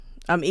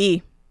I'm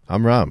E.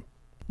 I'm Rob.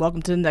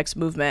 Welcome to the next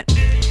movement.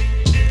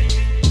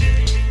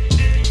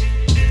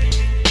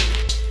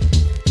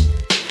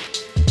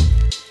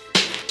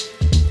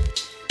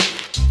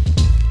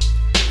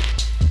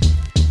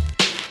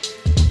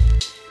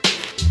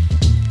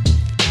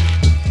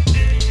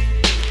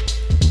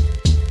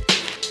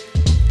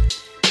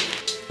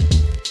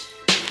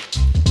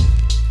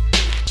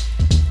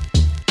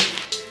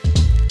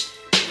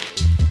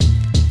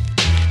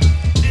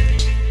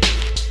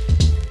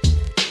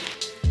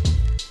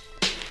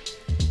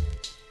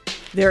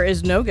 There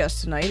is no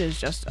guest tonight. It's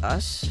just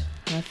us.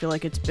 And I feel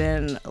like it's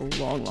been a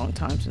long, long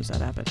time since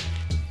that happened.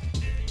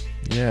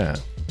 Yeah.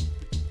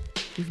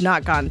 We've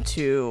not gotten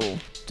to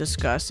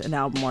discuss an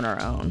album on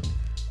our own.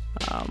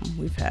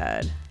 We've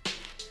had...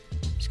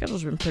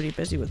 schedule's been pretty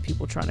busy with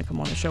people trying to come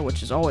on the show,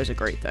 which is always a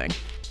great thing.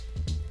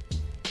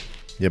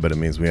 Yeah, but it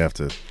means we have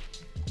to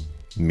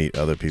meet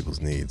other people's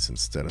needs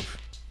instead of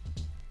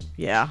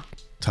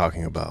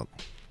talking about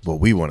what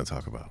we want to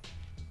talk about.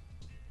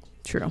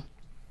 True.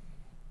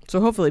 So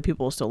hopefully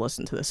people will still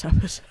listen to this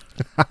episode.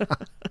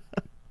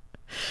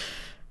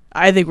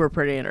 I think we're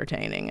pretty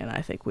entertaining, and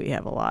I think we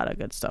have a lot of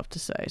good stuff to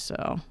say.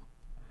 So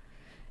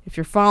if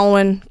you're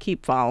following,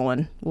 keep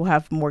following. We'll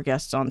have more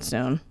guests on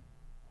soon.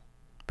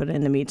 But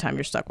in the meantime,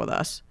 you're stuck with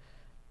us.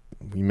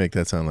 You make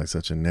that sound like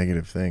such a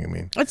negative thing. I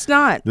mean, it's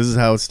not. This is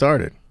how it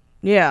started.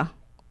 Yeah,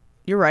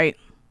 you're right.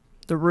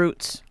 The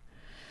roots.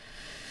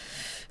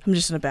 I'm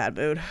just in a bad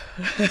mood.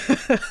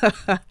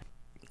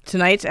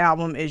 Tonight's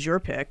album is your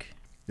pick.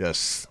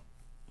 Yes.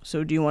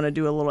 So do you want to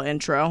do a little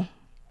intro?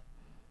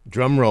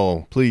 Drum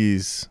roll,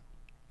 please.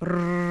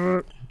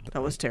 That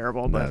was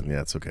terrible. But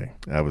Yeah, it's okay.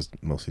 I was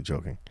mostly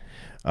joking.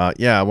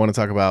 I want to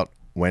talk about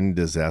When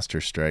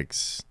Disaster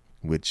Strikes,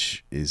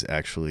 which is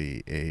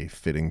actually a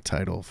fitting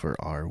title for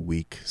our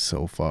week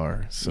so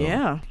far. So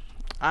yeah,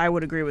 I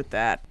would agree with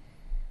that.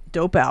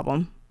 Dope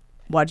album.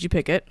 Why'd you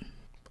pick it?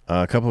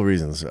 A couple of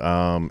reasons.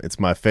 It's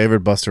my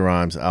favorite Busta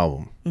Rhymes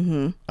album.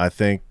 Mm-hmm. I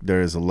think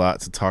there's a lot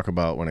to talk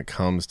about when it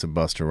comes to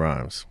Busta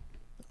Rhymes,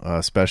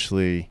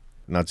 especially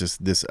not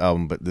just this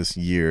album, but this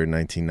year,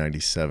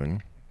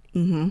 1997.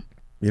 Mm-hmm.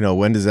 You know,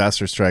 When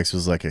Disaster Strikes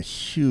was like a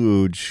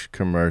huge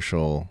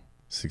commercial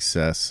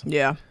success.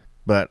 Yeah.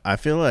 But I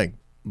feel like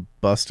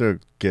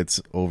Busta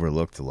gets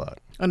overlooked a lot.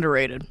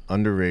 Underrated.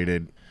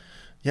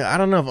 Yeah, I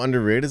don't know if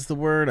underrated is the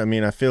word. I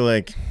mean, I feel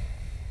like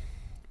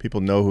people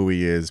know who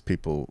he is.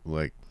 People,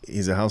 like,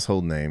 he's a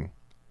household name.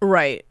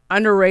 Right.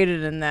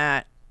 Underrated in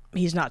that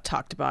he's not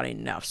talked about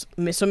enough.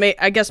 So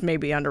I guess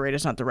maybe underrated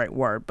is not the right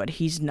word, but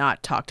he's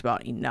not talked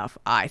about enough,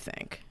 I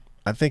think.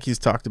 I think he's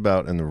talked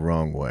about in the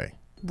wrong way.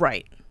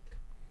 Right.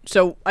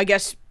 So I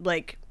guess,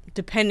 like,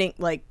 depending,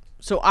 like,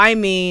 so I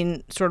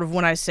mean, sort of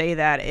when I say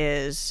that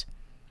is,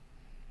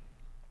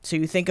 so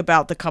you think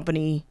about the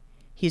company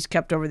he's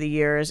kept over the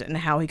years and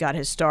how he got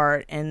his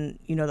start and,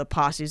 you know, the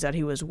posses that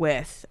he was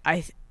with.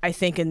 I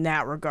think in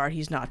that regard,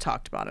 he's not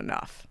talked about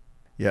enough.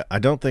 Yeah, I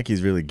don't think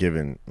he's really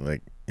given,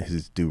 like,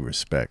 his due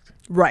respect.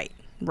 Right.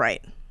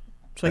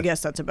 So I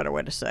guess that's a better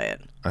way to say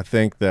it. I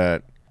think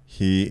that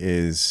he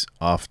is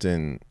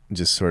often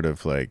just sort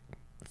of, like,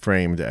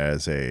 framed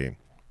as a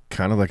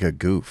kind of like a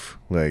goof,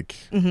 like,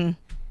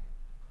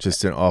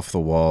 just an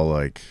off-the-wall,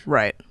 like,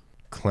 right,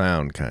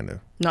 clown kind of.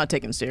 Not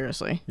taken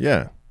seriously.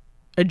 Yeah.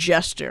 A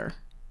jester,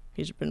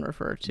 he's been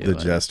referred to. The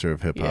jester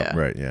of hip-hop, yeah.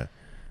 Right, yeah.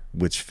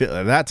 Which,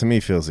 that to me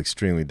feels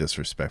extremely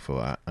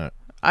disrespectful.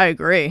 I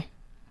agree.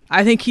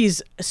 I think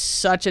he's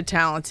such a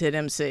talented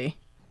MC.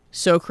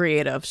 So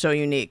creative, so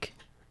unique.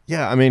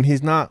 Yeah, I mean,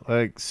 he's not,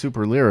 like,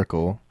 super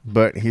lyrical,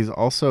 but he's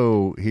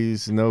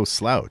no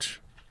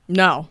slouch.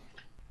 No.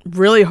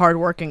 Really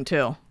hardworking,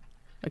 too.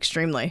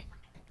 Extremely.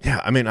 Yeah,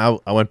 I mean, I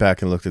went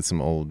back and looked at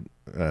some old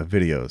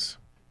videos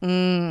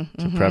to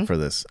prep for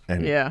this,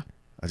 and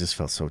I just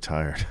felt so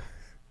tired.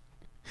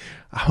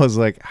 I was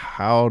like,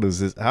 how did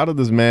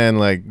this man,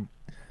 like,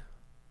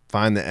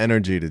 find the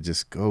energy to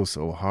just go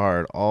so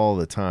hard all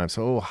the time,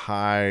 so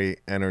high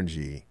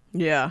energy?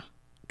 Yeah.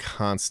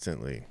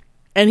 Constantly.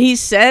 And he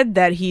said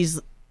that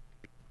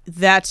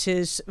that's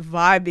his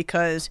vibe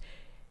because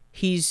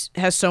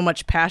has so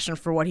much passion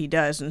for what he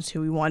does, and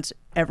so he wants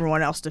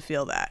everyone else to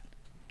feel that,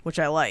 which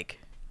I like.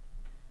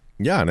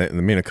 Yeah, and I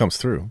mean, it comes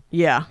through.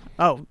 Yeah.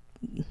 Oh,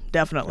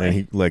 definitely. And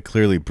he, like,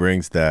 clearly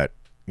brings that,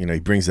 you know, he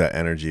brings that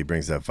energy,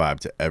 brings that vibe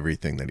to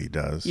everything that he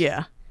does.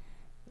 Yeah.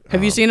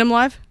 Have you seen him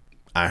live?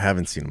 I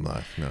haven't seen him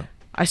live, no.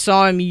 I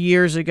saw him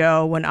years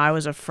ago when I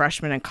was a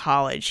freshman in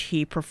college.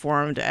 He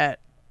performed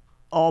at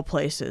all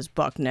places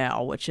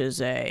Bucknell, which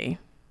is a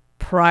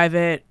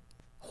private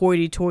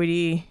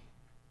hoity-toity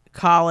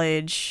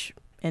college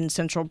in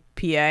central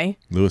PA.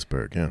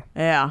 Lewisburg, yeah.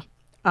 Yeah.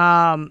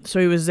 So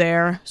he was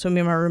there. So me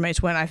and my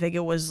roommates went. I think it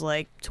was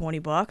like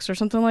 $20 or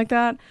something like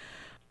that.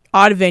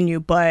 Odd venue,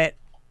 but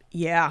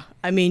yeah.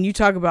 I mean, you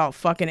talk about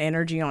fucking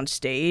energy on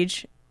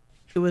stage.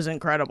 It was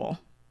incredible.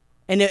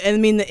 And I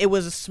mean, it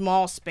was a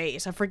small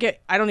space. I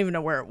forget. I don't even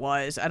know where it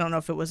was. I don't know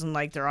if it was in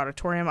like their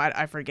auditorium.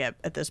 I forget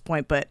at this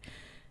point, but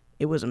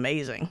it was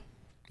amazing.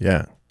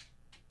 Yeah.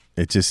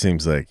 It just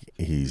seems like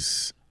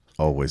he's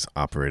always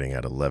operating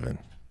at 11.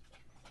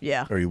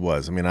 Yeah. Or he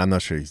was. I mean, I'm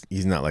not sure.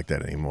 He's not like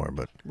that anymore.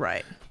 But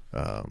right.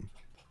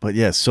 But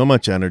yeah, so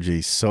much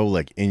energy, so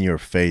like in your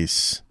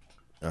face,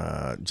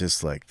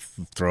 just like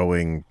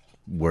throwing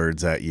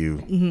words at you.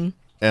 Mm-hmm.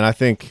 And I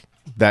think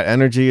that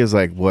energy is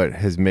like what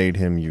has made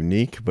him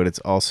unique, but it's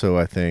also,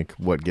 I think,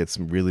 what gets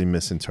really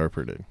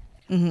misinterpreted.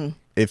 Mm-hmm.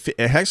 It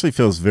actually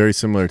feels very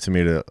similar to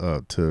me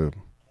to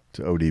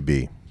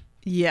ODB.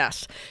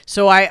 Yes.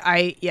 So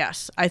I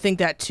think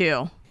that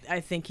too.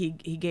 I think he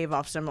gave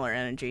off similar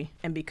energy,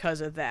 and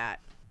because of that,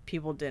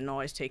 people didn't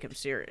always take him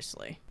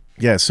seriously.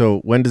 Yeah, so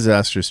When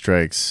Disaster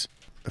Strikes,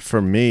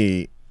 for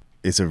me,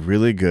 is a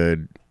really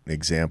good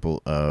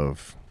example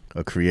of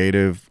a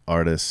creative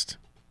artist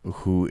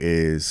who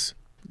is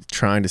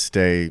trying to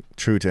stay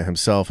true to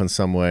himself in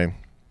some way,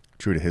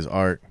 true to his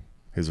art,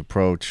 his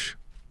approach,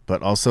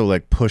 but also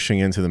like pushing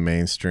into the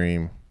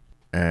mainstream.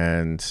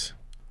 And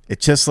it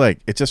just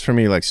for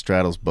me like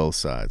straddles both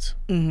sides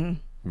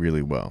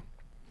really well.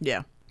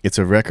 Yeah. It's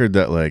a record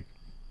that like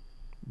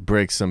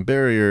breaks some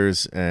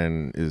barriers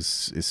and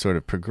is sort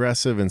of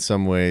progressive in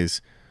some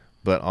ways,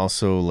 but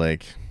also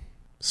like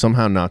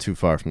somehow not too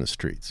far from the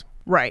streets.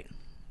 Right.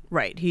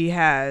 He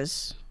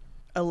has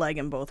a leg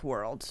in both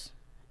worlds.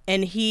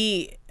 And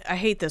I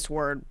hate this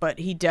word, but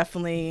he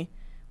definitely,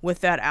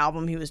 with that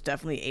album, he was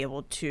definitely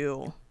able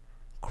to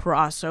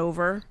cross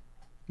over.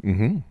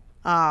 Mm-hmm.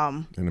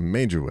 In a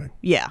major way.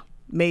 Yeah.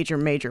 Major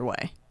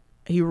way.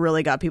 He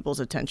really got people's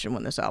attention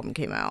when this album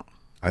came out.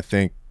 I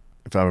think,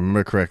 if I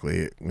remember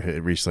correctly,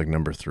 it reached like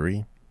number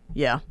 3.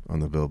 Yeah. On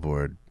the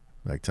Billboard,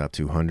 like top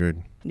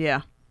 200.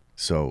 Yeah.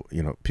 So,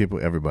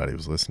 everybody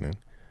was listening.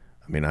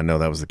 I mean, I know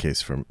that was the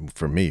case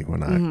for me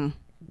when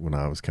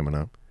I was coming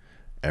up.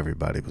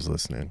 Everybody was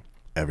listening.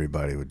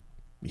 Everybody would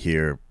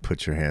hear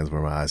 "Put Your Hands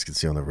Where My Eyes Can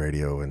See" on the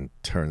radio and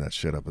turn that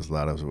shit up as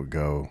loud as it would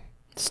go.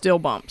 Still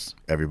bumps.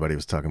 Everybody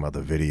was talking about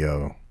the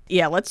video.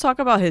 Yeah, let's talk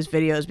about his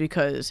videos,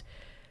 because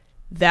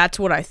that's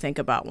what I think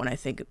about when I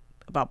think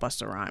about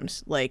Busta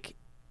Rhymes. Like,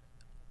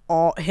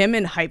 him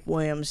and Hype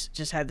Williams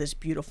just had this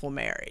beautiful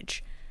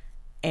marriage.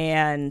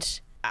 And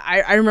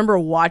I remember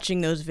watching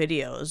those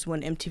videos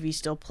when MTV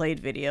still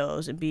played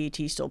videos and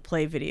BET still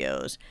played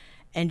videos,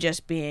 and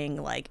just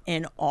being like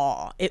in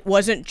awe. It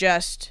wasn't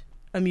just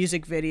a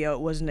music video,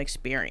 it was an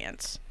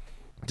experience.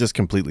 Just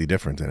completely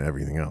different than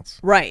everything else.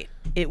 Right.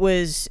 It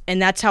was, and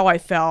that's how I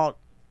felt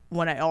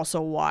when I also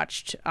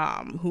watched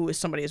who is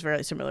somebody who's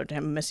very similar to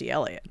him, Missy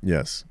Elliott.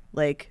 Yes.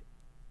 Like,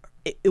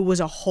 it was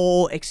a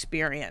whole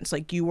experience.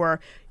 Like, you were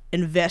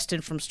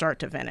invested from start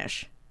to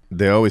finish.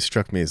 They always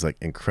struck me as like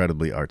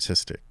incredibly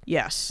artistic.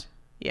 Yes.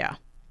 Yeah.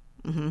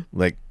 Mm-hmm.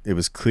 Like, it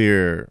was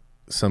clear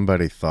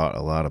somebody thought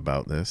a lot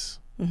about this.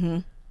 Mm-hmm.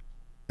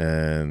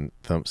 And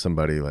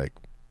somebody like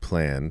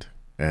planned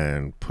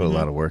and put a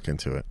lot of work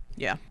into it.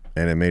 Yeah.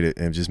 And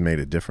it just made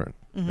it different.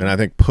 Mm-hmm. And I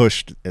think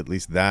pushed at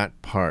least that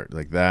part,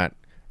 like that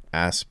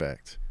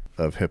aspect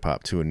of hip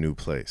hop to a new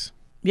place.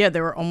 Yeah,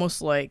 they were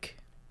almost like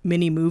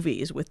mini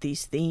movies with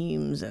these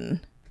themes,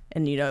 and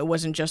it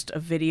wasn't just a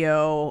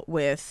video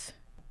with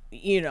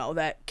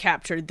that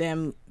captured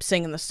them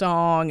singing the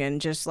song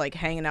and just like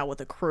hanging out with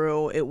the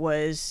crew. It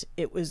was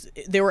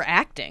they were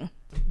acting.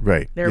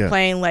 Right. They were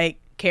playing like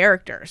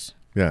characters.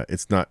 Yeah,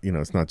 it's not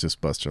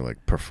just Buster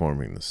like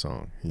performing the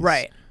song.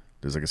 Right.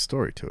 There's like a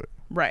story to it.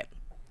 Right.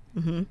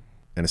 Mm-hmm.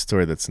 And a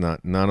story that's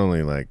not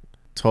only like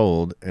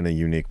told in a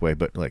unique way,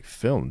 but like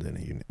filmed in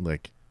a unique,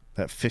 like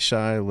that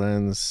fisheye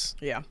lens.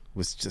 Yeah.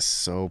 Was just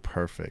so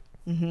perfect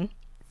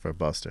for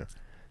Buster.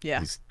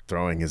 Yeah. He's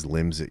throwing his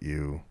limbs at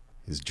you.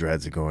 His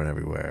dreads are going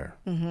everywhere.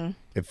 Mm-hmm.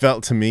 It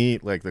felt to me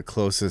like the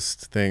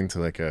closest thing to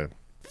like a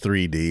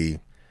 3D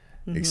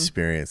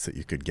experience that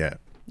you could get.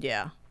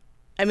 Yeah.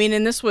 I mean,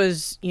 and this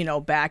was,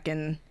 back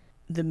in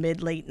the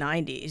late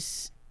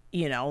 90s,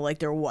 like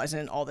there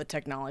wasn't all the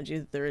technology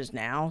that there is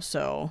now.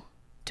 So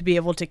to be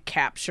able to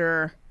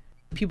capture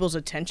people's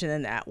attention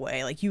in that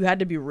way, like you had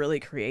to be really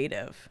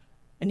creative.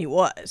 And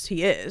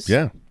he is.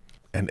 Yeah.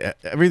 And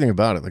everything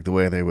about it, like the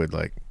way they would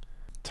like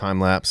time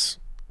lapse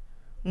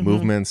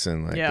movements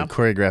and like the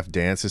choreographed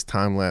dances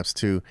time lapse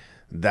too,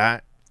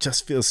 that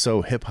just feels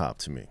so hip hop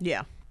to me.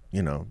 Yeah.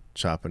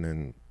 Chopping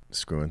and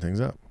screwing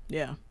things up.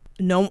 Yeah.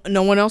 No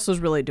one else was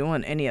really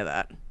doing any of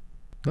that.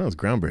 No, it's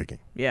groundbreaking.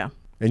 Yeah.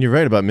 And you're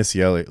right about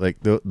Missy Elliott. Like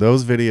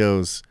those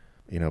videos,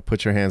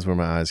 Put Your Hands Where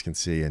My Eyes Can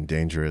See and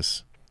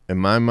Dangerous. In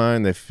my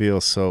mind, they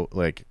feel so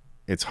like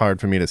it's hard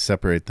for me to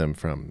separate them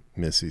from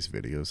Missy's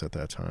videos at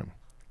that time.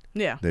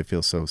 Yeah. They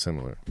feel so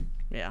similar.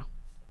 Yeah.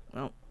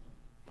 Well,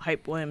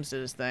 Hype Williams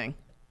did his thing.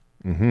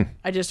 Mm-hmm.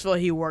 I just feel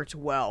he worked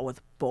well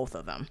with both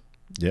of them.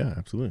 Yeah,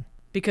 absolutely.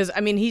 Because,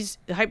 I mean,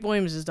 Hype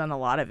Williams has done a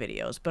lot of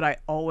videos, but I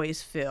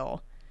always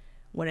feel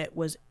when it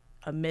was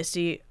a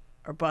Missy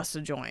or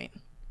Busta joint,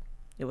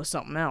 it was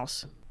something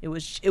else. It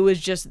was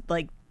just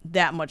like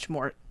that much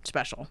more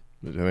special.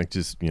 I think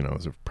just, it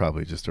was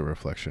probably just a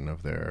reflection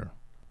of their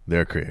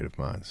creative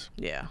minds.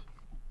 Yeah.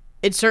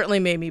 It certainly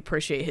made me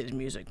appreciate his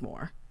music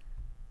more.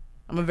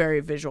 I'm a very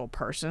visual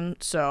person,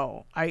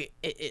 so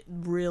it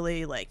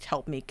really like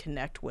helped me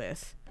connect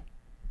with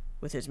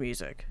his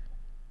music.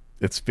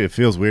 It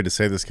feels weird to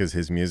say this because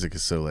his music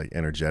is so like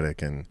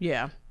energetic and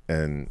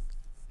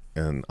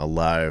and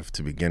alive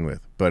to begin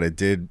with, but it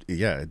did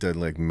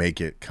like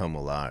make it come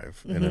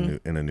alive in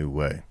a new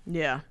way.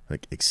 Yeah,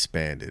 like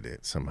expanded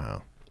it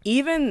somehow.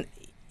 Even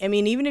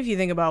if you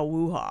think about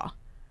Woo-Ha,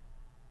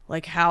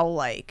 like how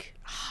like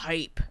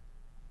hype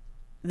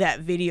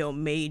that video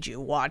made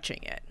you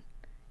watching it.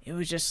 It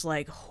was just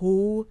like,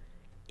 who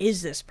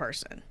is this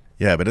person?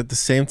 Yeah, but at the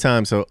same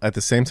time, I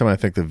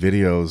think the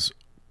videos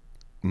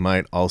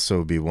might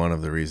also be one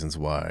of the reasons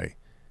why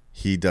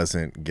he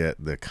doesn't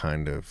get the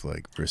kind of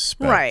like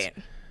respect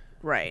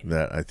right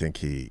that I think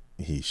he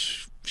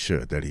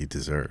should, that he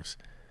deserves.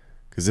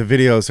 Because the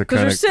videos are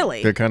kind of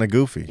silly. They're kind of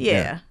goofy.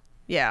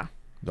 Yeah.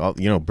 All,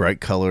 bright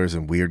colors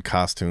and weird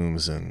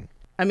costumes. And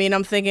I mean,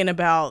 I'm thinking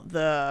about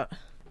the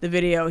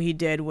video he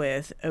did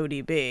with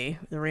ODB,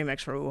 the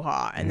remix for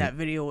Woo-Ha, and that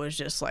video was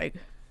just like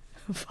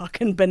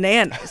fucking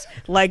bananas.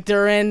 Like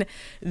they're in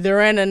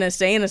an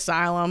insane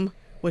asylum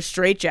with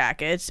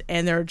straitjackets,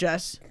 and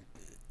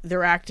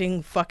they're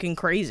acting fucking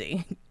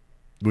crazy.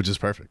 Which is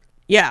perfect.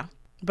 Yeah,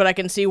 but I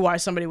can see why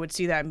somebody would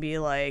see that and be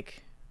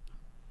like,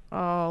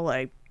 oh,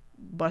 like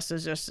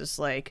Busta's just this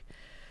like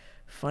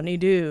funny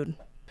dude,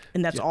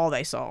 and that's all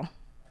they saw.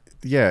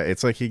 Yeah,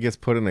 it's like he gets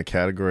put in a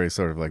category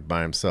sort of like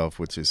by himself,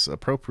 which is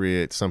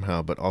appropriate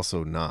somehow, but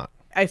also not.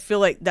 I feel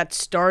like that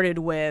started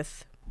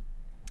with,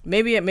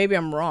 maybe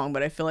I'm wrong,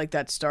 but I feel like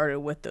that started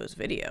with those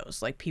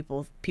videos. Like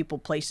people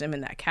place him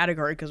in that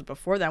category because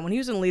before that, when he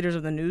was in Leaders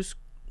of the New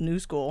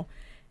School,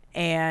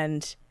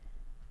 and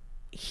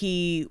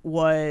he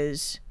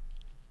was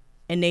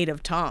in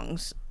native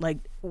tongues, like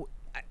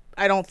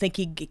I don't think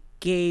he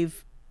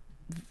gave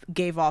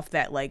off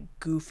that like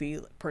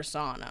goofy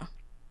persona.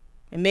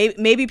 And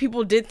maybe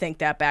people did think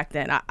that back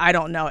then. I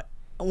don't know.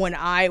 When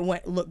I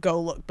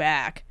look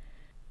back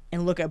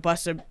and look at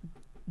Busta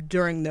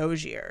during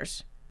those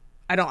years,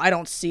 I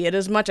don't see it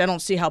as much. I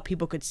don't see how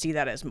people could see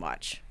that as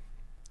much.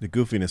 The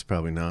goofiness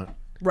probably not.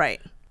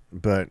 Right.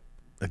 But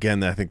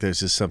again, I think there's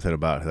just something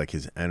about like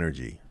his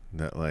energy,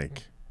 that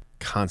like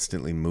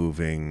constantly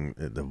moving,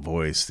 the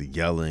voice, the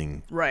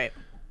yelling. Right.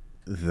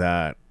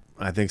 That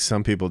I think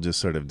some people just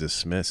sort of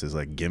dismiss as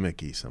like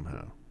gimmicky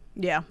somehow.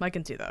 Yeah, I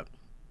can see that.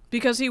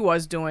 Because he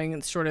was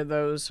doing sort of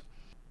those,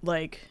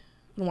 like,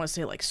 I don't want to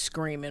say like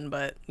screaming,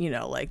 but,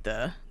 like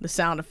the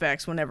sound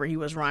effects whenever he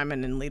was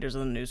rhyming in Leaders of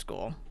the New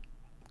School.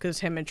 Because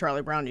him and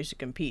Charlie Brown used to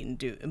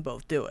compete and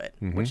both do it,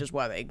 which is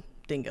why they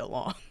didn't get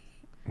along.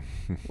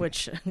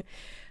 Which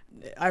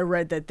I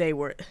read that they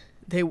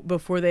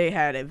before they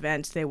had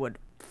events, they would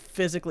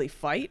physically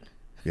fight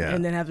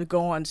and then have to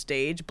go on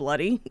stage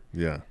bloody.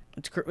 Yeah.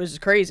 It was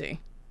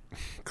crazy.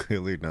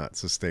 Clearly not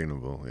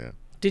sustainable, yeah.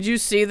 Did you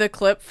see the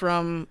clip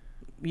from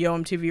Yo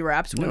MTV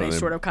Raps when they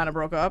sort of kind of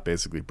broke up?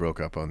 Basically broke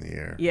up on the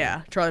air.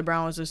 Yeah. Charlie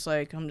Brown was just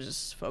like, I'm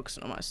just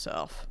focusing on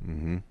myself.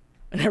 Mm-hmm.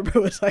 And everybody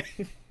was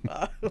like,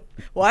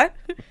 what?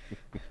 It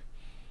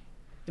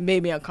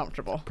made me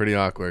uncomfortable. Pretty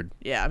awkward.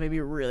 Yeah, it made me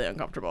really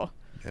uncomfortable.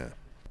 Yeah.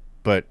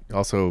 But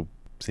also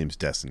seems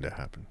destined to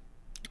happen.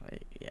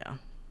 Yeah.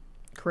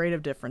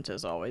 Creative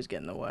differences always get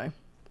in the way.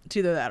 It's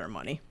either that or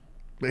money.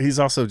 But he's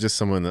also just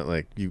someone that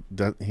like he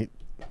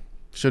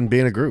shouldn't be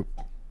in a group.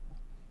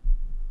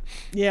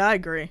 Yeah, I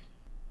agree.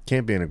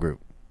 Can't be in a group.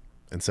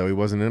 And so he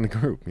wasn't in a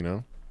group,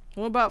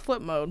 What about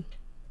Flip Mode?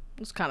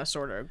 It's kind of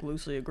sort of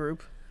loosely a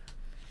group.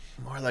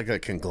 More like a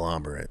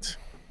conglomerate.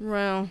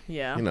 Well,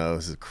 yeah.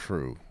 It's a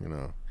crew,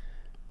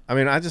 I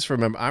mean,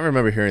 I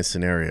remember hearing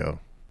Scenario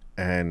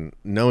and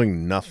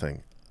knowing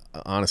nothing,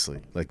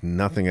 honestly, like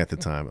nothing at the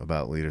time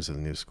about Leaders of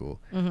the New School,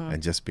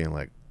 and just being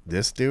like,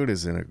 this dude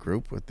is in a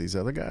group with these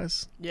other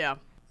guys? Yeah.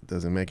 It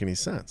doesn't make any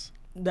sense.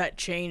 That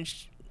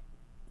changed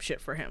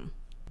shit for him.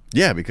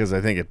 Yeah, because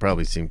I think it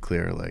probably seemed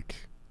clear, like,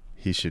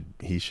 we should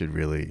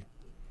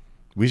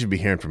be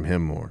hearing from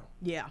him more.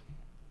 Yeah.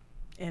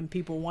 And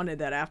people wanted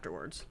that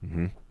afterwards,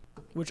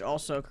 which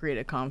also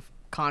created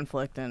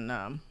conflict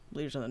in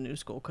Leaders of the New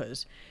School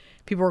because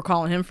people were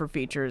calling him for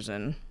features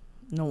and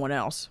no one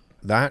else.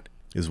 That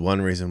is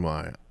one reason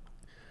why.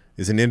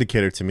 Is an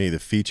indicator to me, the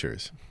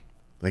features.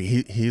 Like,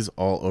 he's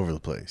all over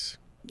the place.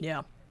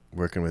 Yeah.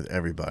 Working with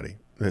everybody.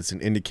 That's an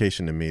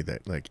indication to me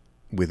that, like,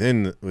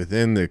 within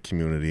the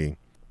community,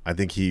 I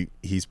think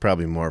he's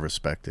probably more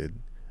respected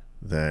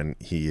than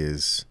he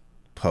is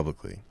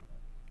publicly.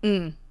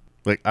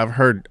 Like I've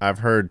heard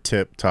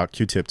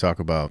Q-Tip talk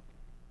about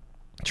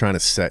trying to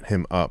set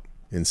him up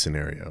in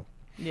Scenario.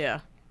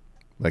 Yeah.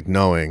 Like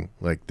knowing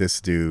like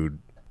this dude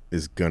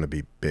is gonna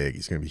be big,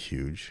 he's gonna be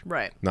huge.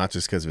 Right. Not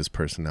just because of his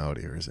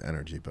personality or his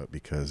energy, but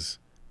because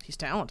he's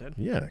talented.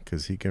 Yeah,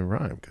 because he can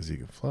rhyme, because he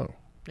can flow.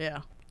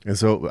 Yeah. And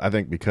so I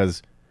think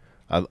because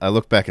I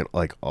look back at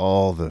like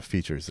all the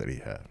features that he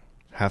had,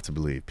 have to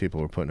believe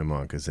people were putting him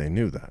on because they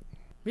knew that.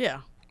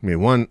 Yeah. I mean,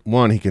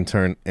 one he can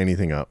turn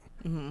anything up,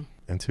 and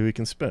two, he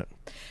can spit.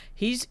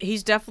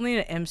 He's definitely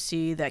an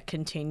MC that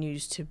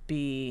continues to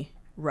be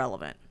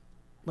relevant.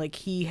 Like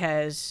he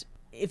has,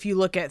 if you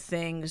look at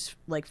things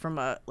like from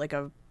a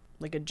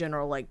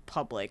general like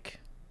public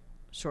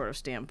sort of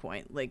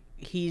standpoint, like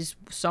he's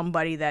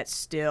somebody that's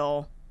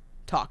still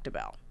talked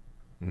about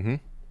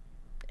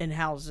in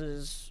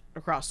houses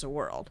across the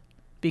world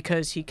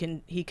because he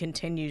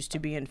continues to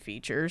be in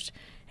features.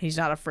 He's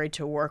not afraid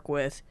to work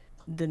with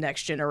the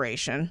next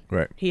generation.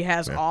 Right. He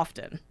has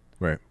often.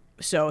 Right.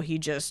 So he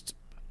just,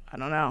 I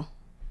don't know.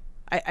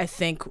 I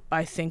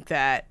think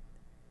that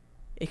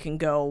it can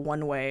go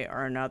one way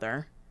or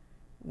another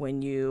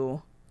when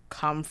you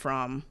come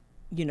from,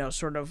 you know,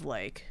 sort of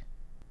like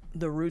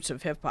the roots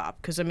of hip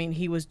hop. Because I mean,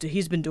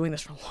 he's been doing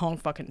this for a long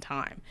fucking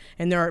time,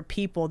 and there are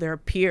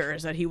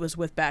peers that he was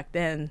with back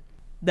then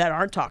that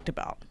aren't talked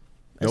about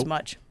as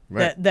much.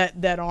 Right.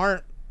 That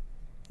aren't,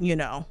 you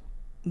know,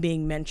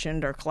 being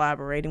mentioned or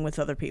collaborating with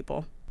other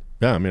people.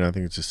 Yeah, I mean, I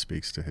think it just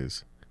speaks to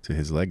his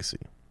legacy.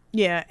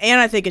 Yeah, and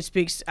I think it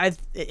speaks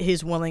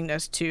his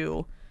willingness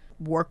to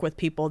work with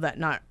people that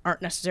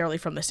aren't necessarily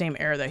from the same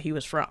era that he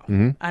was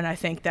from. And I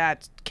think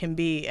that can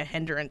be a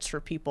hindrance for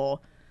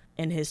people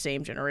in his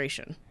same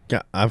generation.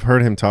 Yeah, I've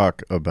heard him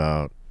talk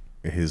about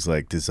his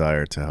like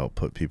desire to help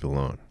put people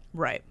on.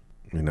 Right.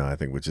 You know, I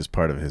think which is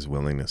part of his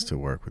willingness to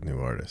work with new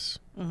artists.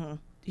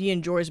 He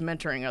enjoys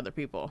mentoring other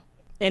people.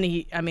 And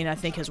I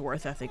think his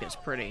worth ethic is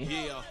pretty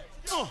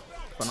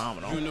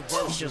phenomenal.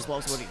 Universal. He just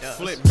loves what he does.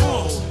 Flip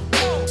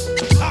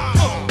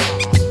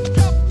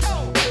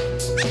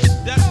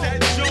That's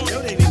that joint.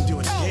 No, they didn't do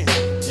it again.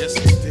 Yes,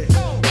 they did.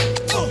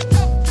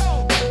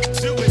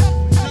 Do it.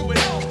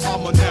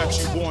 I'm a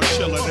natural born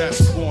killer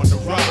that's born to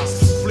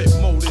rise. Flip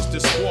mode is the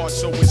squad,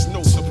 so it's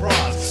no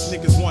surprise.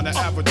 Niggas wanna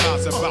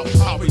advertise about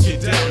how we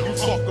get down. You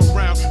fuck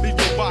around, leave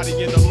your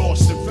body in the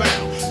lost and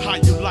found. How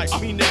you like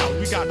me now?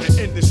 We got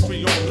the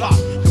industry on lock.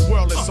 The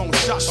world is on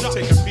shot. I'm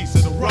taking a piece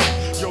of the rock.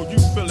 Yo, you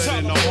feel it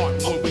in the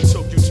heart when we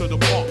took you to the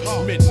park.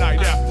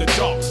 Midnight after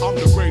dark. I'm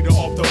the raider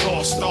of the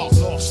lost ark.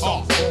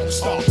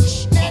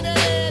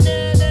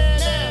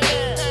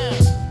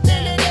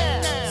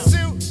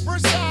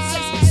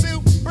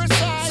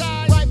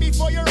 Right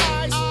before your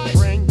eyes.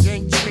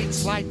 Bringing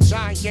treats like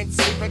giant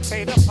sweet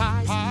potato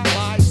pies.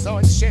 Flies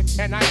on shit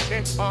and I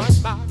shit on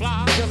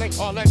flies. Killing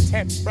all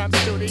intent from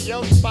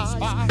studio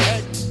spies.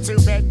 Head to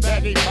bed,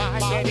 Betty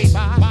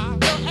Bye.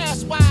 Don't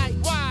ask why.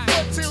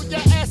 Put to your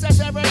ass as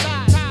every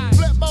time.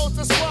 Flip mode's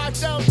the squad,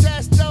 don't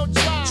test, don't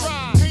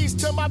try. Peace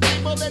to my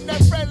people in the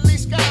friendly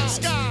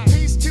sky.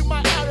 Peace to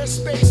my outer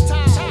space time.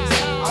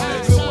 I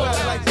live it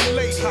well like the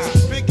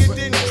ladies. Bigger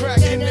than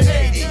crack in the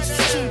 80s.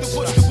 Soon to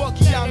push the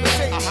bucky out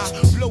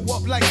Mercedes. Blow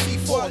up like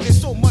C4. There's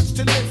so much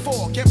to live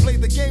for. Can't play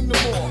the game no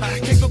more.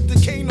 Can't up the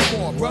cane no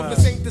more.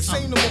 Brothers ain't the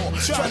same no more.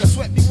 Try to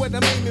sweat me what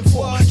I'm aiming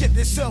for. Get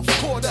yourself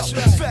caught up.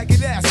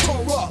 Faggot ass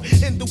tore up.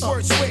 In the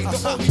worst way, the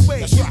only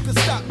way you can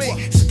stop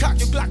me. So cock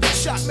your Glock and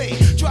shot me.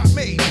 Drop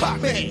me, pop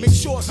me. Make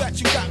sure that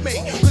you got me.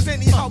 Cause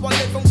anyhow I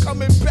live, I'm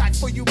coming back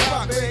for you,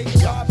 pop me.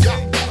 Yo,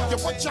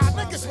 what y'all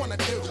niggas wanna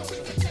do?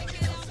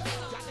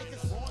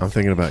 I'm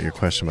thinking about your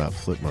question about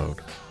flip mode.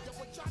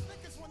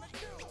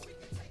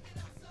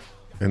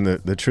 And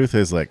the truth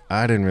is, like,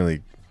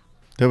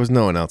 there was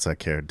no one else I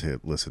cared to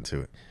listen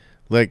to it.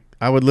 Like,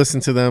 I would listen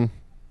to them,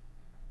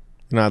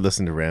 and I'd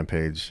listen to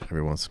Rampage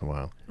every once in a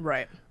while.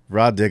 Right.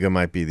 Raw Digga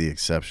might be the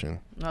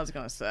exception. I was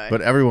going to say.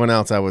 But everyone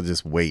else, I would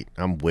just wait.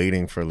 I'm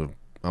waiting for the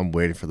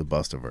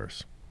Busta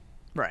verse.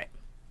 Right.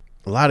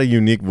 A lot of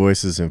unique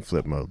voices in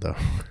flip mode, though.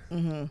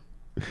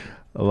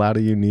 A lot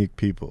of unique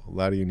people, a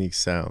lot of unique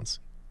sounds.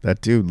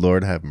 That dude,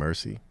 Lord have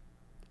mercy.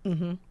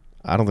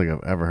 I don't think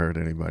I've ever heard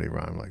anybody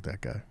rhyme like that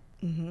guy.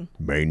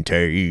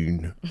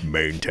 Maintain.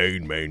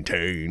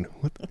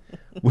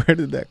 Where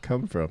did that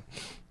come from?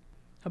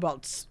 How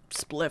about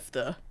Spliff,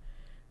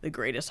 the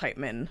greatest hype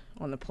man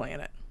on the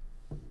planet?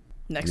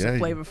 Next to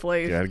Flavor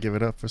Flav. You gotta give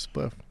it up for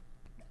Spliff.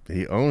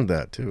 He owned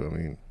that too. I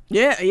mean,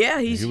 yeah.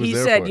 He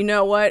said, you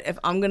know what? If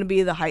I'm gonna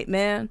be the hype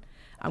man,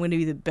 I'm gonna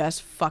be the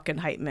best fucking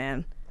hype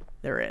man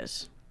there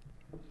is.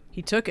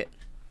 He took it.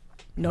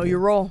 Know your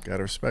role.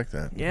 Gotta respect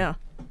that. Yeah.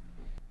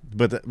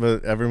 But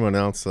everyone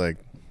else, like,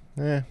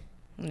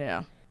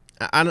 Yeah.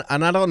 And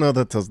I don't know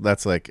that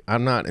that's like,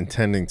 I'm not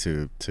intending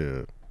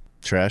to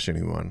trash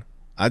anyone.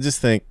 I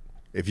just think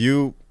if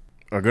you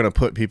are gonna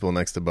put people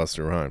next to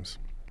Busta Rhymes,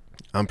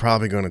 I'm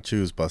probably gonna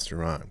choose Busta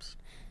Rhymes.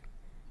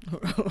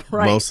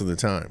 Right. Most of the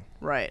time.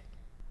 Right.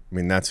 I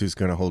mean, that's who's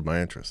gonna hold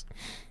my interest.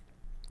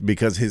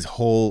 Because his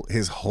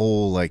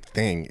whole like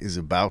thing is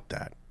about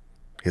that.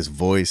 His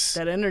voice,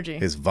 that energy,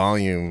 his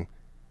volume,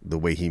 the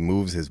way he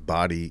moves his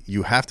body.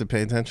 You have to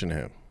pay attention to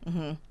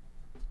him.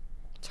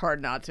 It's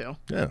hard not to.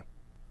 Yeah.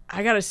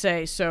 I gotta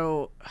say,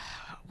 so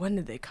when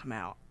did they come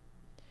out?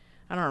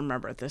 I don't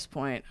remember at this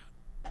point.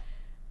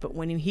 But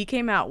when he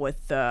came out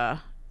with the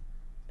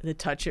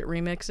Touch It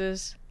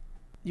remixes,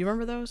 you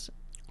remember those?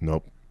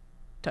 Nope.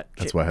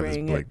 That's why I had this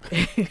blank.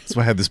 That's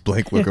why I had this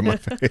blank look on my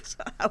face.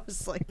 I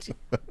was like,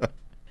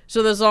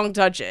 so the song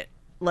 "Touch It,"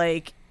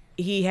 like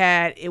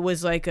it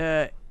was like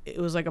a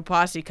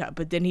posse cut,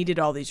 but then he did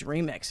all these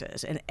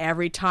remixes, and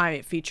every time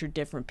it featured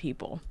different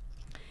people.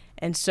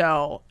 And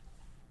so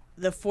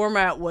the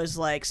format was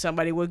like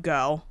somebody would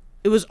go.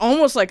 It was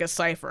almost like a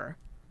cipher,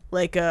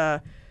 like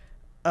a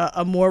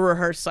more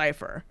rehearsed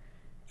cipher.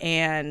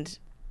 And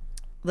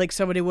like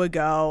somebody would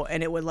go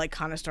and it would like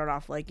kind of start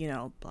off like, you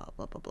know, blah,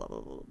 blah, blah, blah,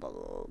 blah, blah, blah,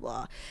 blah,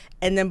 blah.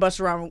 And then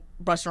Busta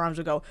Rhymes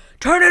would go,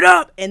 turn it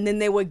up. And then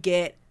they would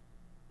get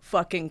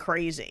fucking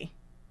crazy.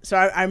 So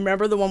I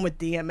remember the one with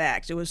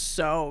DMX. It was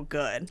so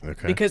good.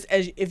 Okay. Because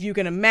if you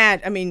can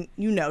imagine, I mean,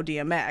 you know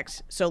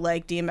DMX. So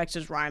like DMX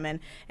is rhyming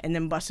and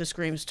then Busta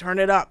screams, turn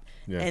it up.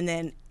 Yeah. And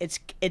then it's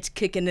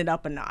kicking it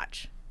up a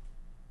notch.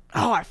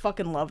 Oh, I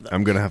fucking love those.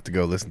 I'm going to have to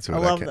go listen to it. I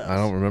love those. I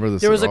don't remember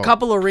this. There was a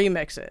couple of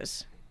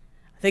remixes.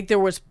 I think there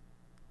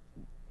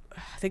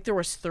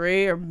was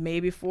 3 or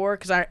maybe 4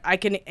 because I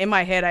can in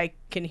my head I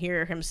can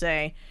hear him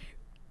say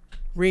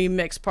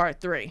remix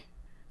part 3.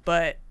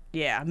 But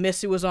yeah,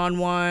 Missy was on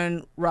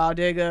one, Raw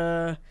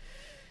Digga,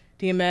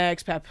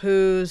 DMX,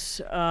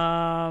 Papoose. So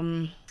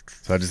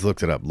I just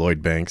looked it up.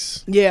 Lloyd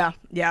Banks. Yeah,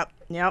 yep.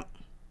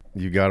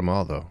 You got them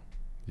all though.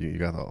 You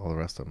got all the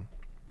rest of them.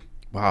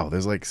 Wow,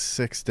 there's like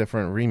 6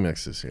 different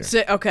remixes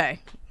here. Okay.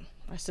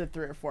 I said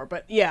 3 or 4,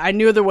 but yeah, I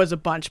knew there was a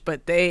bunch,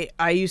 but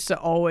I used to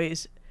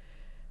always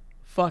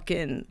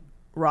fucking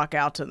rock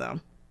out to them.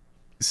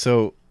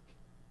 So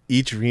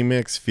each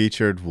remix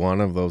featured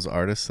one of those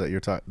artists that you're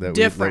talking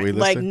different, we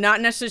like not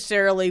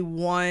necessarily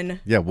one.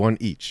 Yeah, one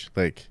each.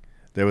 Like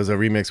there was a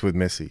remix with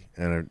Missy,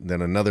 and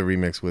then another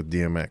remix with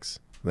DMX,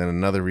 then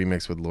another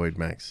remix with Lloyd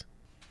Banks.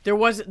 There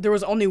was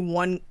only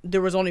one.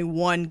 There was only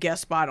one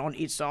guest spot on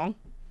each song.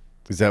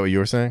 Is that what you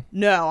were saying?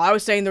 No, I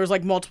was saying there was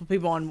like multiple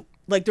people on.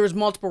 Like there was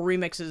multiple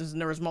remixes and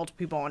there was multiple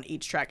people on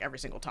each track every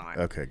single time.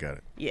 Okay, got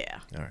it. Yeah.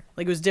 All right.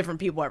 Like it was different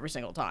people every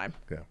single time.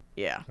 Yeah.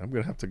 Yeah. I'm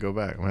gonna have to go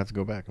back. I'm gonna have to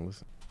go back and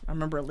listen. I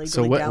remember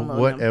illegally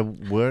downloading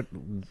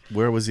them.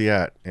 Where was he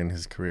at in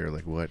his career?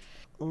 Like what?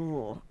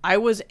 Ooh, I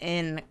was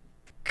in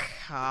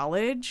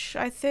college,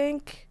 I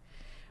think,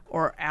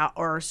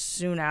 or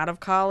soon out of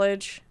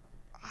college.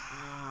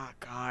 Ah,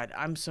 God,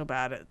 I'm so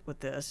bad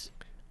with this.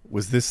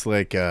 Was this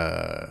like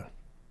what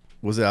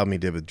was the album he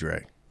did with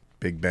Dre?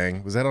 Big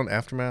Bang. Was that on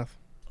Aftermath?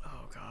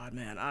 Oh God,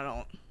 man,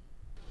 I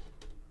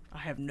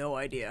have no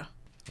idea.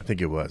 I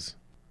think it was.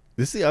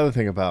 This is the other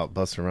thing about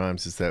Busta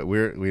Rhymes is that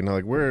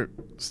we're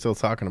still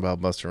talking about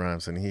Busta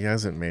Rhymes and he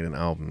hasn't made an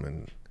album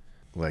in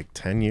like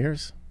 10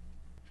 years.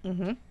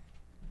 Mm-hmm.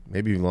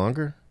 Maybe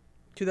longer.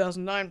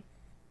 2009,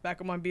 back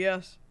on my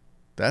BS.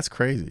 That's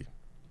crazy.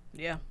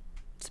 Yeah,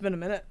 it's been a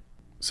minute.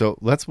 So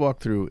let's walk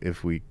through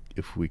if we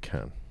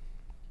can.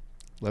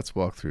 Let's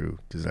walk through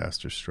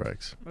Disaster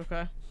Strikes.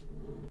 Okay.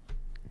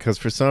 Because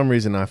for some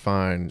reason I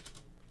find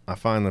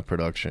the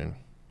production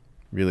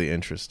really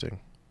interesting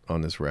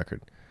on this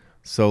record.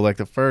 So like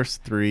the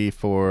first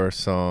 3-4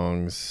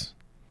 songs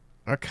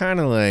are kind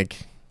of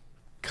like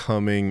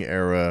coming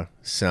era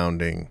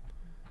sounding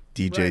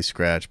DJ right.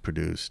 Scratch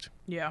produced.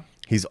 Yeah.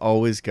 He's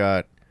always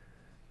got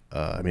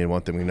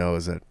one thing we know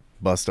is that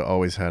Busta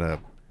always had a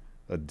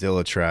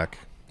Dilla track,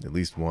 at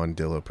least one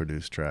Dilla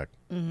produced track.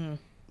 Mm-hmm.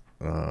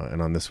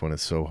 And on this one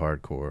it's so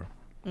hardcore.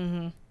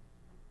 Mm-hmm.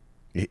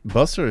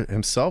 Busta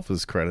himself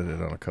is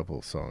credited on a couple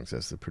of songs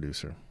as the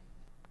producer.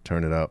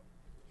 Turn It Up.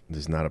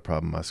 There's Not a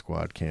Problem My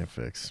Squad Can't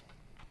Fix.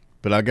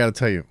 But I got to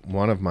tell you,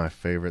 one of my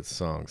favorite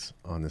songs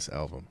on this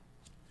album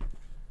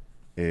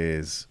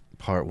is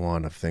part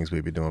 1 of Things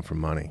We Be Doing for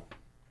Money.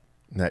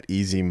 And that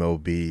Easy Mo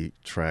B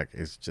track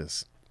is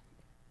just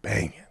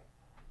banging.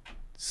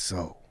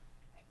 So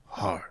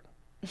hard.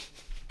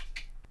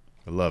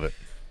 I love it.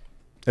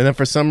 And then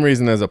for some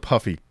reason, there's a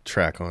Puffy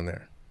track on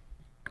there.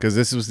 Because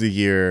this was the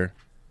year,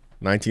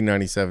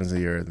 1997 is the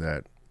year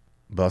that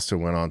Busta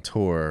went on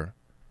tour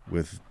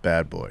with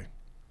Bad Boy.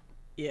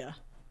 Yeah.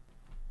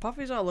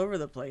 Puffy's all over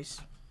the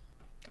place.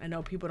 I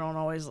know people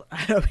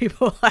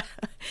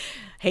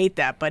hate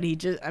that, but he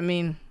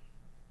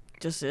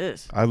just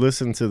is. I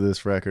listen to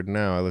this record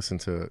now. I listen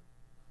to it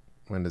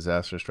when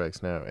Disaster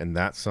Strikes Now, and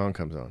that song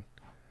comes on.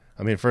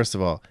 I mean, first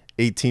of all,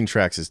 18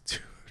 tracks is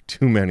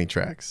too many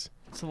tracks.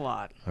 It's a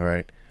lot. All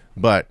right.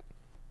 But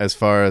as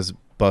far as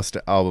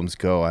Busta albums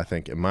go, I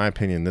think, in my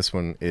opinion, this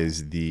one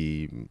is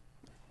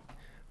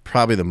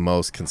probably the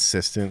most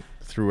consistent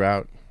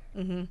throughout.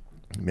 Mm-hmm.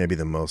 Maybe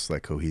the most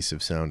like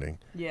cohesive sounding.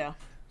 Yeah.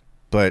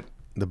 But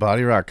the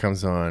Body Rock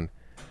comes on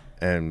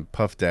and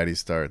Puff Daddy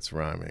starts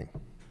rhyming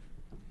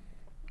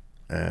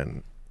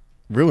and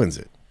ruins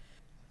it.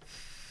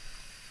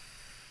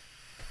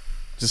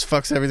 Just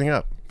fucks everything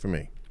up for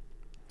me.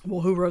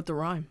 Well, who wrote the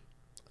rhyme?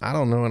 I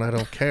don't know and I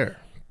don't care.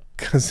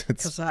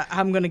 Because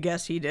I'm going to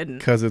guess he didn't.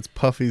 Because it's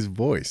Puffy's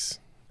voice.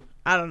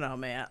 I don't know,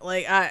 man.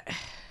 Like I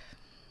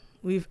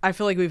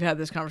feel like we've had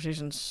this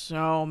conversation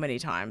so many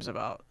times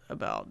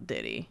about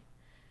Diddy.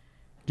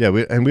 Yeah,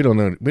 we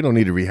don't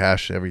need to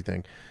rehash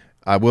everything.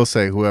 I will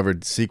say whoever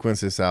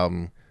sequenced this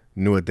album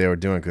knew what they were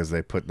doing because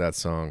they put that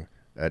song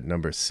at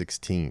number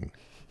 16.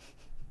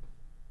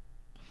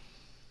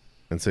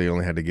 And so you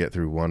only had to get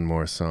through one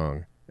more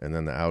song and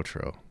then the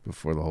outro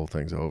before the whole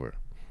thing's over.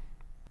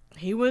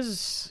 He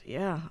was,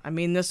 yeah. I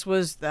mean,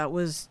 that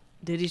was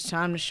Diddy's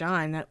time to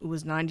shine, that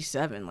was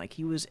 97. Like,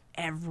 he was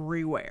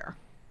everywhere.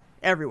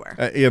 Everywhere.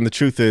 And the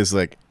truth is,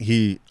 like,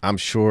 I'm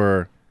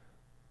sure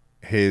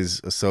his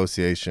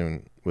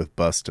association with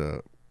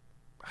Busta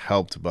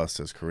helped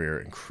Busta's career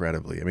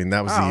incredibly. I mean,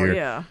 that was the year.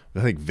 Yeah.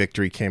 I think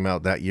Victory came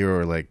out that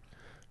year,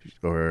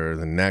 or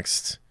the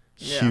next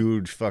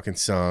huge fucking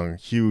song,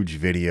 huge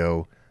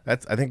video. I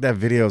think that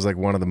video is like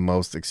one of the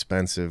most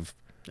expensive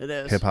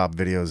hip hop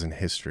videos in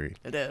history.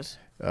 It is.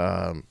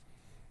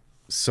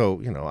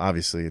 So,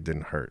 obviously it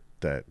didn't hurt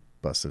that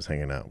Busta's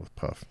hanging out with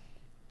Puff.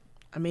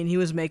 I mean, he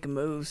was making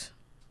moves.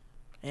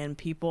 And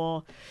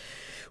people,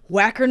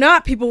 whack or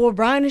not, people were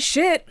buying his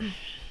shit. A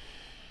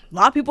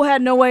lot of people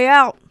had no way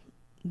out.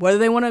 Whether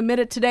they want to admit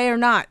it today or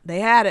not, they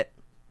had it.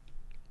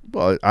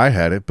 Well, I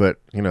had it, but,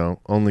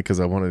 only because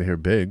I wanted to hear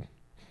Big.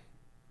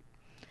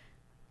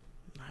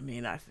 I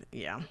mean,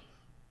 yeah.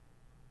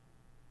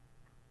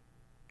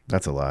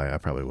 That's a lie. I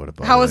probably would have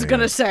bought it. I was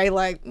going to say,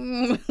 like...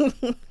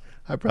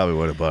 I probably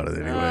would have bought it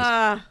anyways.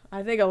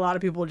 I think a lot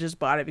of people just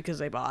bought it because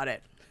they bought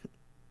it.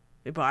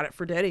 They bought it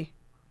for Diddy.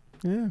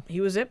 Yeah.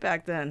 He was it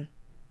back then.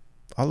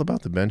 All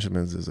About the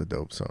Benjamins is a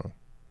dope song.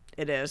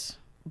 It is.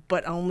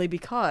 But only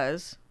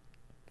because,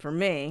 for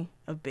me,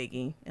 of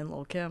Biggie and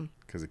Lil' Kim.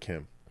 Because of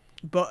Kim.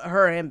 But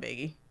her and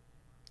Biggie.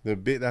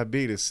 That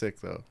beat is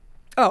sick, though.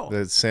 Oh,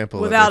 the sample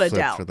without that a they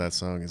flipped doubt for that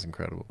song is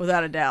incredible.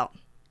 Without a doubt.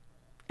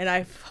 And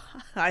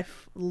I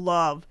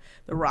love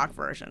the rock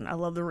version. I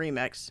love the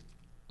remix.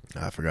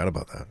 I forgot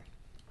about that.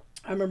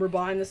 I remember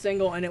buying the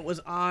single and it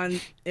was on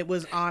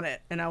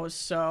it, and I was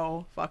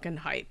so fucking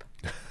hype.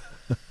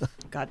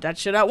 Got that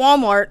shit at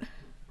Walmart.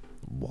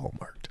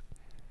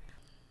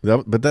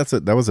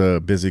 That was a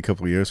busy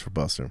couple of years for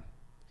Busta.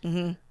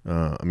 Mm-hmm.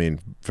 I mean,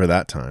 for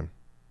that time,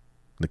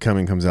 The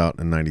Coming comes out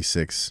in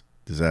 '96.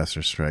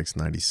 Disaster Strikes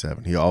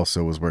 '97. He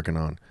also was working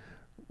on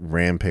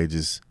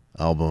Rampage's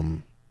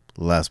album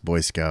Last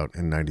Boy Scout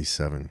in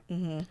 '97.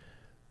 Mm-hmm.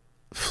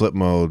 Flip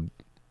Mode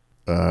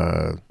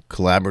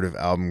collaborative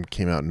album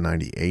came out in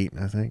 '98,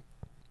 I think.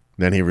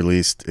 Then he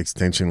released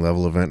Extinction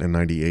Level Event in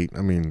 '98.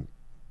 I mean,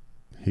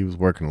 he was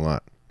working a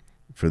lot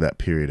for that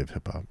period of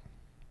hip hop.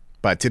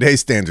 By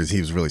today's standards,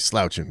 he was really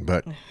slouching,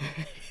 but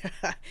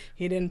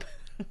he didn't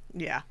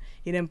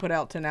put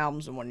out 10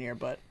 albums in 1 year,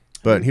 but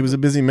he was a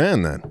busy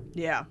man then.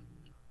 Yeah.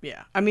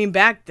 Yeah. I mean,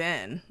 back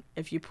then,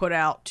 if you put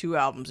out 2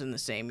 albums in the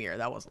same year,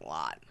 that was a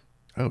lot.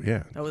 Oh,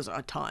 yeah. That was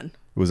a ton.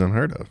 It was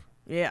unheard of.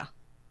 Yeah.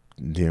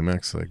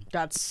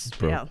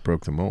 DMX,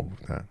 broke the mold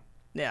with that.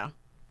 Yeah.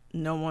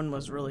 No one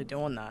was really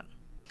doing that.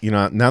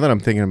 Now that I'm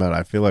thinking about it,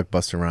 I feel like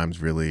Busta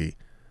Rhymes really,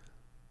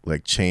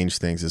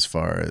 changed things as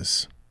far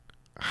as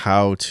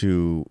how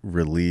to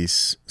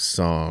release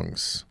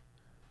songs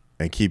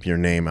and keep your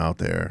name out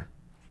there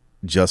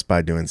just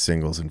by doing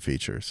singles and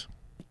features.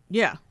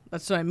 Yeah.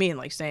 That's what I mean,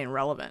 staying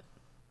relevant.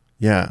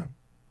 Yeah.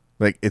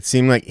 It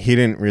seemed like he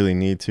didn't really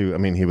need to. I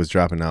mean, he was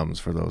dropping albums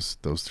for those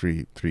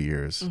 3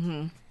 years.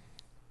 Mm-hmm.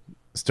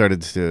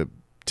 Started to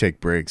take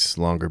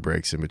longer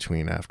breaks in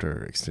between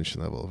after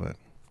Extinction Level Event.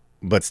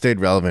 But stayed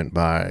relevant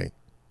by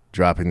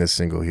dropping this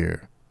single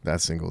here,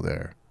 that single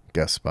there,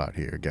 guest spot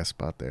here, guest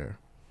spot there.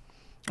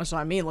 That's what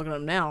I mean, looking at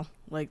him now.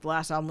 The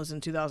last album was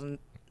in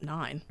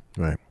 2009.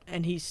 Right.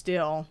 And he's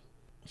still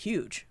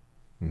huge.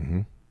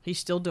 Mm-hmm. He's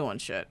still doing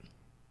shit,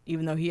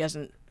 even though he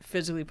hasn't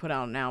physically put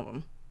out an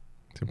album.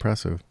 It's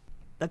impressive.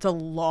 That's a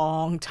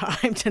long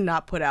time to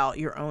not put out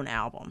your own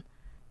album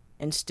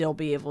and still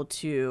be able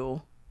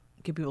to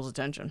get people's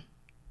attention,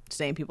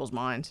 stay in people's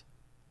minds.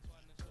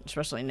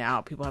 Especially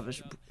now, people have an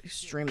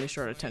extremely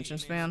short attention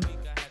span,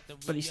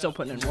 but he's still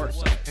putting in work.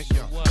 So. Hey,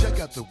 yo, check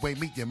out the way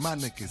me and my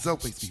niggas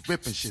always be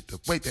ripping shit. The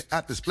way that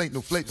I display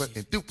no flavor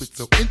and do it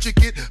so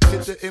intricate.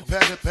 Pitter and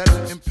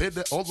patter and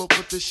pitter all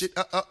over the shit.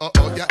 Y'all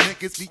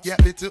niggas be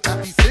yapping till I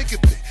be sick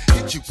of it.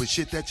 Hit you with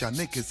shit that y'all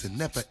niggas will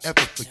never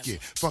ever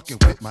forget. Fucking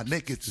with my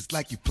niggas is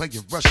like you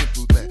playing Russian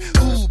roulette.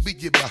 Ooh, be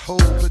your whole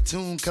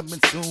platoon coming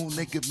soon.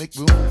 Nigga, make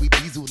room. We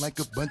diesel like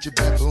a bunch of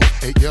baboons.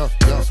 Hey, yo,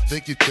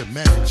 think you can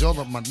manage all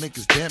of my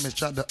niggas damage.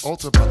 Trying to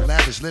alter my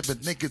lavish living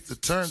niggas to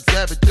turn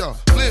savage. Yo,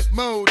 flip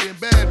mode and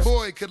bad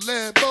boy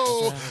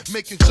collabo.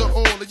 Making sure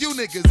all of you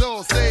niggas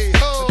all say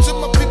ho. To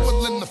my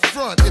people in the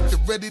front, if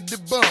you're ready to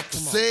bump,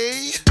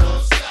 say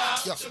don't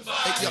stop. Yo,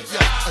 hey,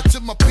 yo. To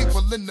my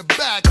people in the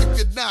back, if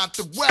you're not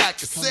the whack,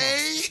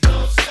 say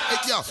don't stop.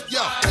 Hey, yo.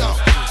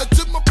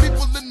 To my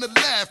people in the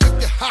left, if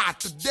you're hot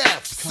to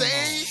death,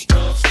 say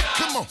don't stop.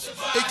 Come on,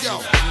 hey,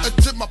 yo.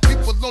 To my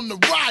people on the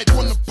right,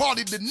 wanna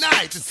party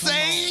tonight,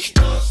 say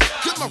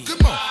come on.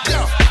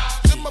 Yo,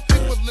 to my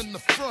people in the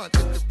front,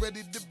 if you're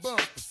ready to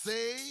bump,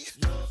 say.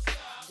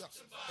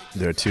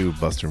 There are 2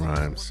 Busta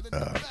Rhymes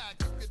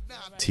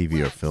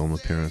TV or film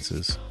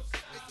appearances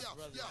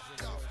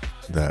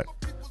that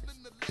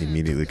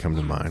immediately come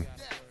to mind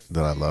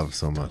that I love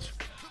so much.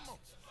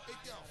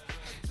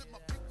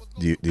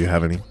 Do you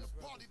have any?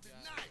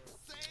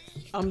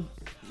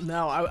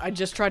 No, I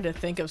just tried to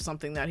think of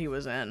something that he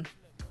was in.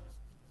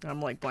 I'm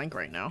blank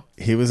right now.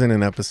 He was in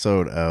an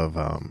episode of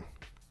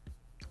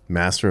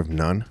Master of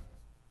None.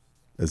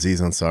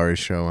 Aziz Ansari's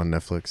show on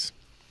Netflix.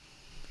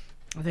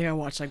 I think I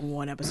watched like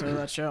one episode of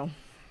that show.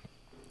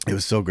 It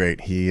was so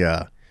great.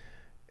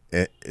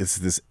 It's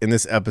this in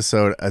this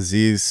episode,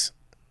 Aziz,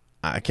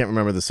 I can't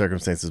remember the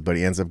circumstances, but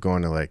he ends up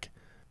going to like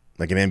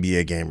an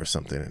NBA game or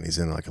something, and he's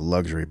in like a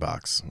luxury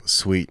box, a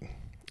suite,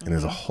 and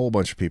there's a whole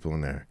bunch of people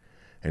in there,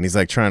 and he's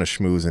like trying to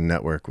schmooze and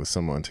network with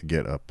someone to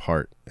get a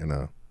part in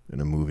a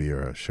movie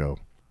or a show,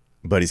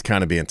 but he's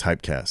kind of being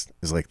typecast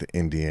as like the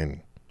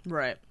Indian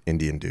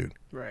dude,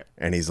 right?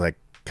 And he's like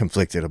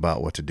conflicted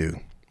about what to do,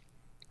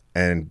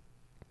 and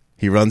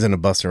he runs into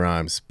Busta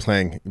Rhymes.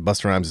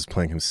 Busta Rhymes is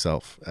playing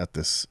himself at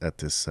this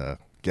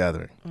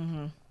gathering.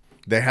 Mm-hmm.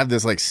 They have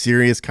this like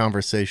serious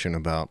conversation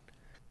about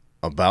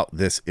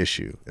this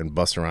issue, and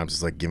Busta Rhymes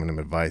is like giving him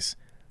advice.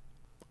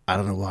 I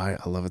don't know why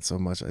I love it so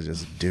much. I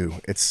just do.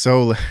 It's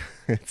so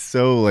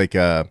like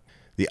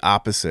the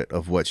opposite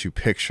of what you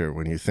picture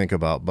when you think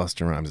about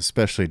Busta Rhymes,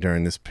 especially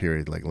during this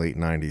period, like late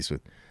 '90s,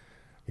 with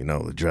the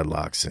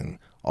dreadlocks and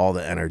all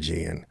the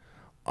energy and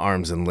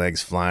arms and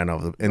legs flying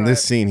over. In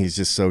this scene, he's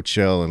just so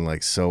chill and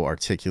like so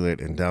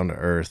articulate and down to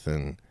earth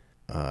and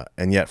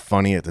yet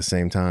funny at the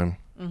same time.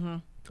 Mm-hmm.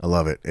 I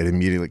love it. It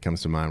immediately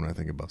comes to mind when I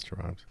think of Busta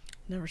Rhymes.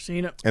 Never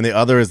seen it. And the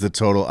other is the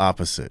total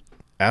opposite.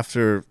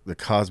 After the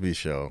Cosby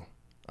Show,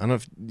 I don't know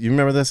if you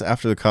remember this.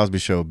 After the Cosby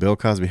Show, Bill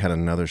Cosby had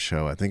another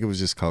show. I think it was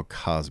just called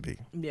Cosby.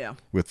 Yeah.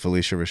 With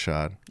Felicia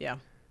Rashad. Yeah.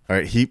 All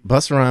right.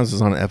 Busta Rhymes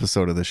was on an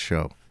episode of this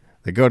show.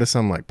 They go to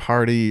some like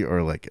party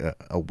or like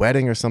a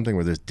wedding or something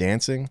where there's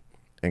dancing.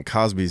 And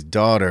Cosby's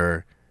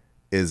daughter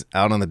is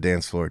out on the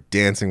dance floor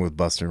dancing with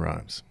Busta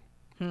Rhymes.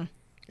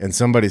 And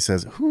somebody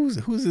says, who's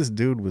this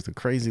dude with the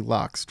crazy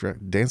locks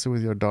dancing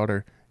with your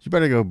daughter? You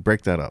better go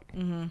break that up.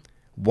 Mm-hmm.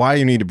 Why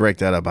you need to break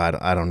that up,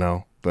 I don't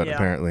know. But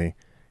apparently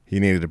he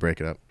needed to break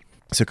it up.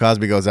 So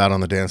Cosby goes out on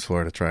the dance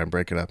floor to try and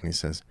break it up. And he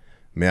says,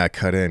 may I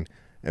cut in?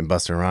 And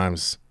Busta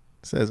Rhymes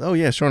says, oh,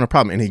 yeah, sure, no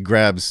problem. And he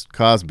grabs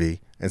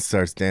Cosby and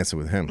starts dancing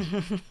with him.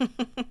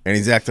 And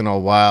he's acting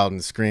all wild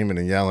and screaming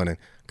and yelling. And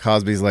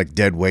Cosby's like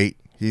dead weight.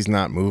 He's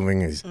not moving.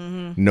 He's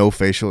no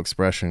facial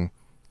expression.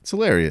 It's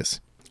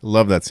hilarious.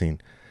 Love that scene.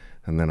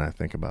 And then I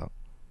think about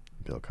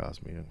Bill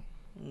Cosby and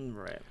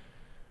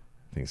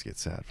things get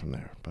sad from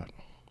there. But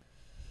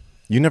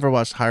you never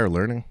watched Higher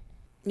Learning?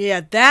 Yeah,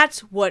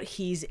 that's what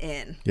he's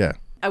in. Yeah.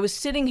 I was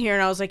sitting here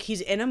and I was like,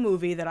 he's in a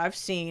movie that I've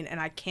seen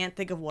and I can't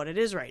think of what it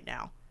is right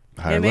now.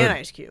 Higher Him and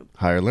Ice Cube.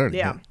 Higher Learning.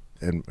 Yeah.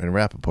 And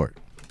Rappaport.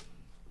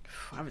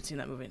 I haven't seen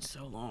that movie in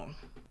so long.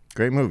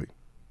 Great movie.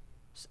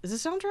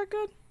 Is the soundtrack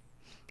good?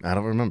 I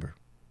don't remember.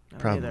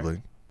 Probably.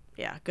 Either.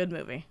 Yeah, good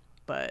movie.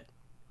 But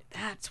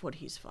that's what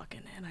he's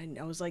fucking in.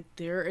 I was like,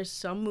 there is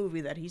some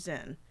movie that he's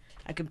in.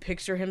 I can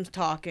picture him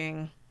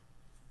talking,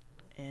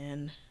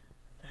 and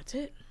that's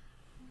it.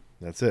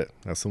 That's it.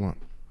 That's the one.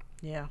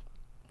 Yeah.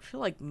 I feel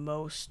like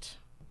most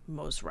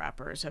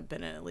rappers have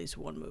been in at least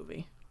one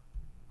movie.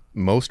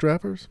 Most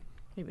rappers?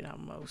 Maybe not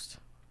most.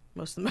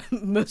 Most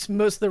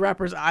of the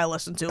rappers I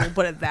listen to, we'll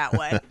put it that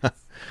way.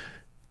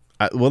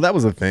 Well, that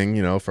was a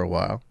thing, for a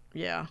while.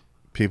 Yeah.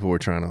 People were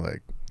trying to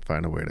like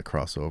find a way to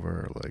cross over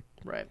or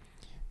like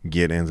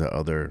get into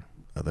other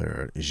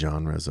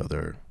genres,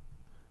 other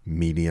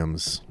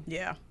mediums.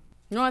 Yeah.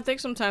 No, I think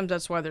sometimes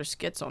that's why there's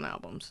skits on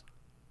albums.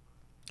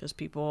 Because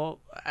people,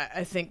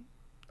 I think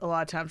a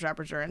lot of times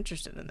rappers are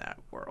interested in that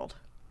world,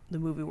 the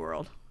movie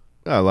world.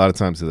 Yeah, a lot of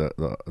times the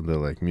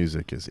like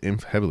music is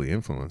heavily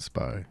influenced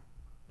by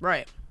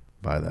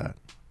that.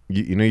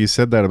 You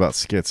said that about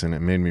skits, and it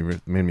made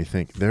me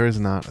think there is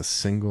not a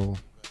single.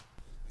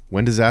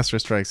 When Disaster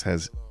Strikes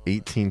has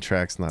 18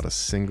 tracks, not a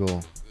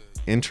single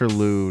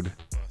interlude,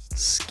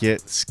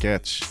 skit,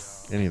 sketch,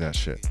 any of that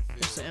shit.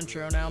 Just the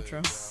intro and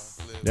outro.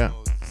 Yeah.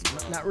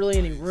 Not really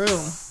any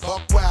room.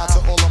 Buck wild to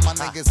all of my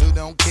niggas who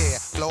don't care.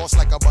 Floss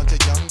like a bunch of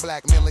young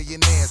black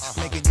millionaires.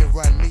 Making you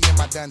run, me and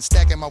my done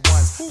stacking my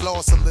ones.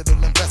 Floss a little,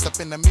 invest up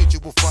in the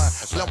mutual fund.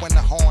 Blowing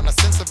the horn, a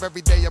sense of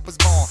every day I was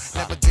born.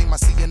 Never dream I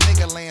see a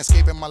nigga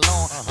landscaping my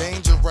lawn.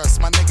 Dangerous,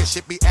 my nigga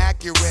should be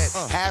accurate.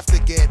 Have to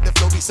get the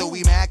flow be so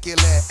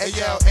immaculate. Hey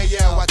yo,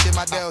 watching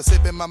my dough,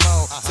 sipping my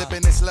mo.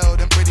 Sipping it slow,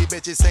 them pretty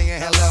bitches saying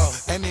hello.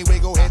 Anyway,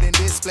 go ahead and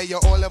display your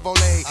olive oil.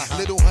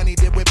 Little honey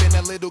dip whipping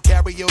a little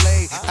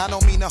cabriolet. I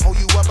don't mean to hold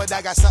you up, but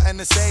I got something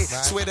to say.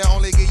 Swear to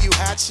only give you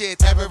hot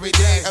shit every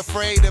day.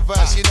 Afraid of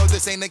us, you know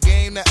this ain't a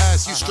game to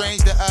us. You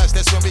strange to us,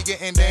 that's when we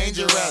getting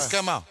dangerous.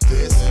 Come on.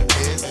 This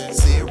is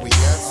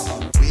serious.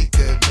 We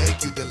could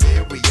make you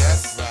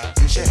delirious.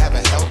 You should have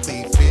a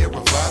healthy fear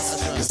of us.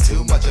 Cause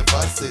too much of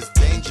us is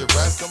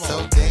dangerous.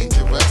 So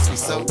dangerous, we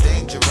so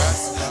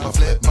dangerous. My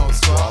flip mode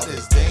squad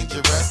is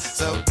dangerous.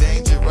 So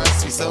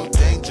dangerous, we so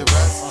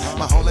dangerous.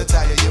 My whole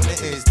entire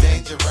unit is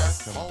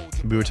dangerous.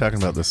 We were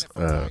talking about this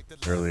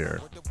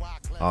earlier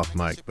off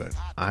mic, but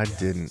I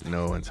didn't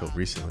know until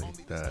recently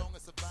that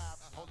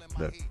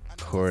the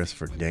chorus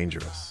for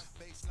Dangerous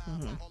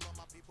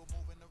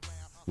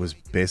was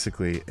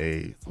basically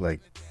a like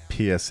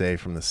PSA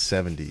from the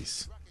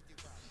 70s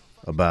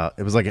about,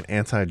 it was like an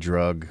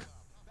anti-drug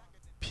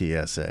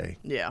PSA.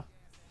 Yeah.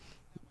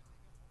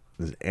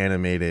 This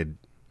animated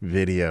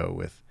video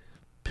with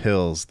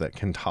pills that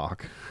can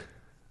talk,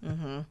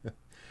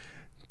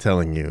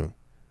 telling you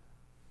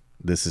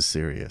this is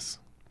serious.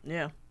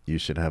 Yeah. You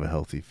should have a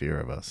healthy fear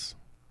of us.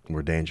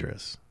 We're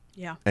dangerous.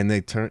 Yeah. And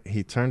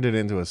he turned it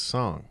into a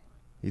song.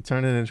 He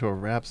turned it into a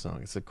rap song.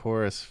 It's a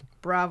chorus.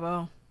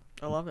 Bravo.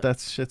 I love it. That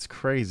shit's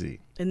crazy.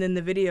 And then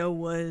the video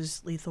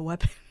was Lethal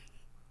Weapon.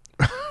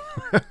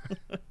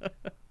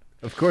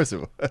 Of course it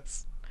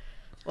was.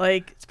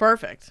 Like, it's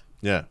perfect.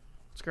 Yeah.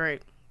 It's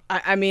great.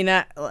 I mean,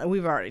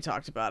 we've already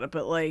talked about it,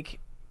 but like,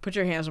 Put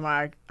Your Hands Where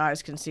My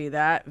Eyes Can See,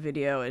 that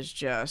video is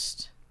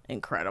just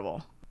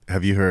incredible.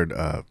 Have you heard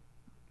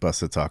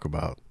Busta talk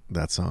about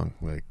that song?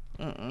 Like,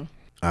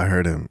 I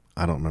heard him.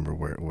 I don't remember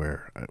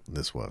where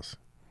this was,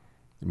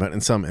 but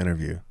in some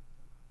interview,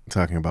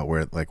 talking about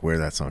where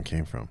that song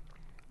came from.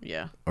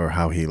 Yeah. Or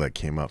how he like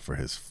came up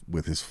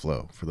with his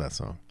flow for that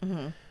song.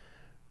 Mm-hmm.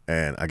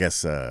 And I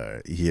guess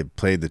he had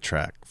played the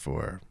track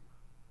for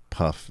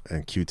Puff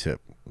and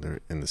Q-Tip. They're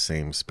in the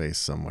same space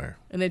somewhere.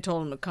 And they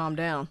told him to calm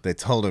down. They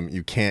told him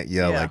you can't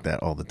yell like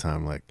that all the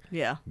time. Like,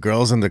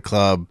 girls in the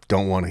club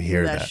don't want to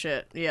hear that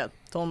shit. Yeah,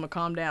 told him to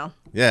calm down.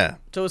 Yeah.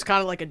 So it was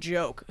kind of like a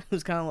joke. It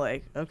was kind of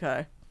like,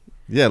 okay.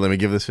 Yeah, let me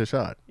give this a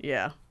shot.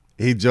 Yeah.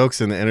 He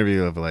jokes in the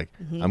interview of like,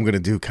 I'm going to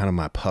do kind of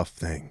my Puff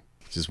thing.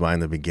 Which is why in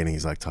the beginning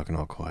he's like talking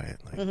all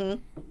quiet. Like,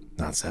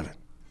 not 7.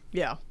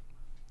 Yeah.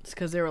 It's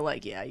because they were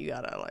like, yeah, you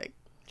got to like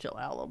chill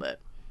out a little bit.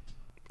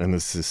 And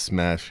this is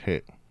smash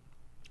hit.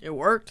 It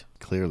worked.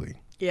 Clearly.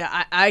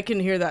 Yeah, I can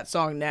hear that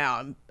song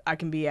now. I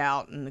can be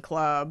out in the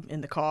club,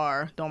 in the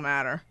car, don't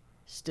matter.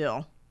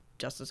 Still,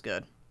 just as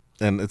good.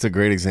 And it's a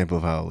great example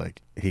of how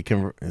like he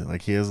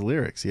has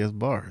lyrics, he has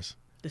bars.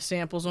 The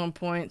sample's on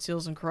point,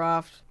 Seals and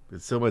Croft.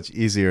 It's so much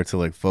easier to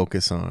like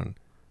focus on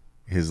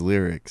his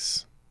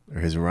lyrics or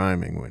his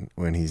rhyming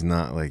when he's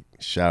not like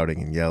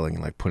shouting and yelling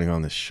and like putting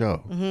on this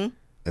show. Mm-hmm.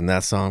 And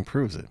that song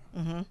proves it.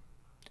 Mm-hmm.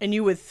 And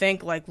you would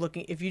think like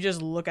if you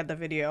just look at the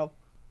video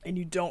and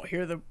you don't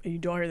hear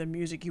the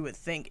music, you would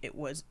think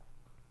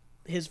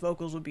his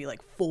vocals would be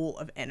like full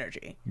of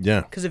energy.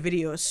 Yeah. Because the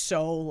video is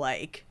so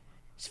like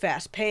it's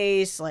fast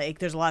paced, like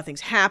there's a lot of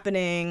things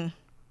happening.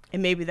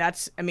 And maybe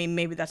that's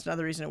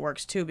another reason it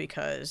works too,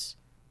 because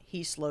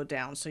he slowed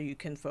down so you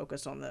can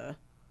focus on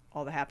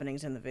all the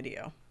happenings in the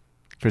video.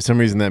 For some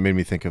reason that made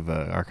me think of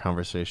our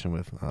conversation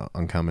with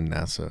Uncommon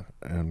NASA,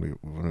 and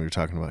when we were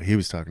talking about, he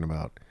was talking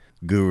about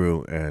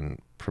Guru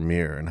and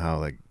Premier and how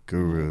like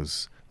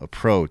Guru's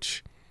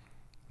approach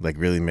like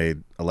really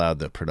allowed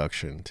the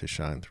production to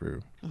shine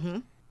through.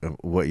 Mm-hmm.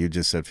 What you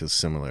just said feels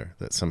similar,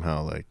 that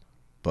somehow like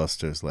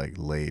Busta's like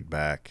laid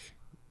back,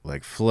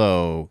 like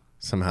flow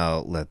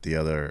somehow let the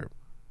other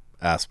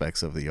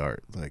aspects of the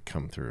art like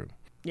come through.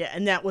 Yeah,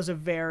 and that was a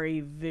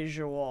very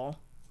visual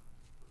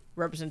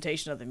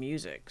representation of the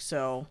music,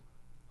 so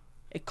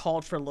it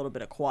called for a little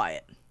bit of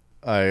quiet.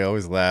 I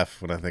always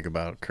laugh when I think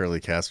about Curly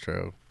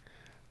Castro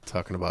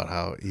talking about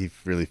how he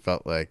really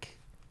felt like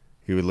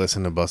he would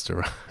listen to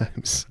Busta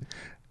Rhymes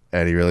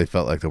and he really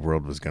felt like the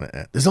world was going to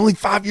end. There's only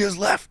 5 years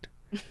left.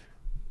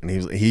 And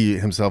he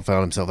himself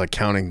found himself like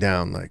counting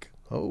down like,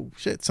 oh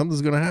shit,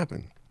 something's going to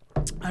happen.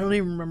 I don't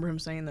even remember him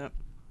saying that.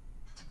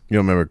 You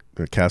don't remember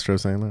Castro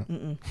saying that?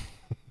 Mm-mm.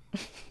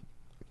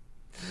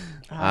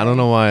 I don't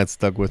know why it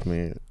stuck with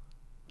me.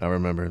 I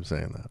remember him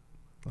saying that.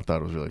 I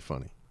thought it was really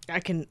funny. I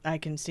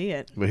can see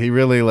it. But he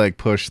really like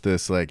pushed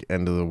this like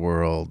end of the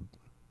world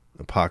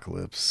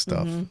apocalypse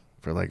stuff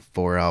for like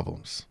 4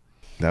 albums.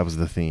 That was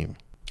the theme.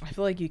 I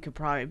feel like you could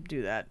probably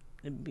do that.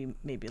 It'd be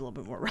maybe a little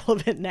bit more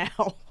relevant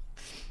now.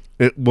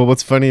 Well,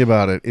 what's funny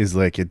about it is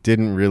like it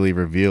didn't really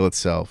reveal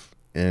itself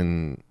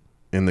in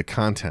the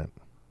content.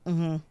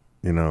 Mm-hmm.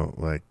 You know,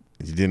 like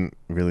you didn't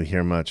really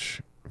hear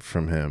much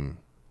from him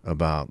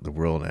about the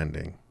world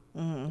ending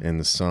in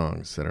the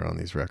songs that are on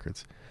these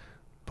records.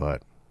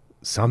 But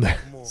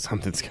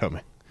something's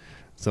coming.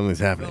 Something's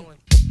happening.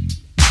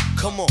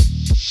 Come on.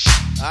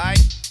 All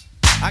right.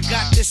 I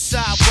got this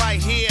side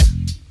right here.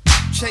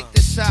 Check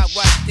this side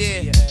right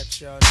there.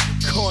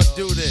 Go and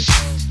do this.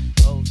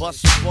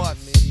 Bust a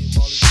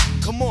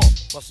bust. Come on.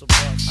 All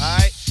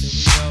right.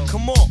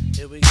 Come on.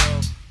 Here we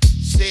go.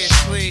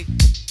 Seriously.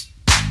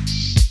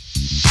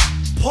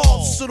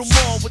 Pause to the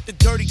mall with the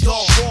dirty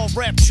dog raw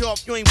rap chop.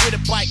 You ain't with a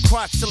bite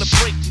crotch till it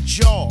break the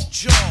jaw.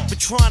 Been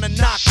trying to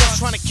knock us,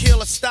 trying to kill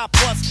us, stop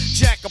us,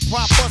 jack a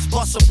prop us,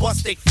 bust a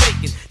bust, they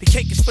faking. The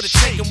cake is for the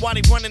taking while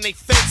they running they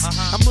face.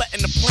 I'm letting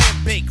the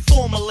plan bake,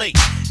 formulate.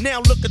 Now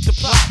look at the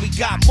plot, we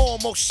got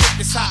more and more shit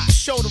that's hot.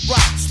 Show the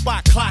rock,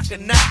 spot clock or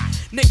not.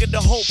 Nigga,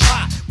 the whole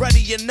pot, ready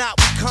or not,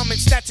 we coming,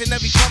 snatching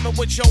every coming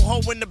with your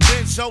hoe in the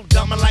benzo,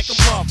 dumbing like a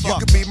motherfucker. You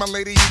could be my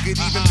lady, you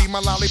could even be my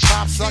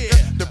lollipop sucker.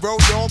 Yeah. The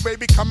road dog,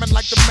 baby, coming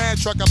like the man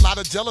truck. A lot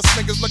of jealous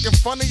niggas looking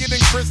funnier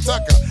than Chris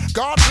Tucker.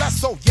 God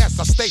bless, oh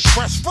yes, I stay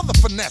fresh for the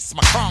finesse.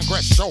 My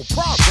congress show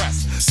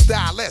progress.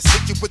 Stylist,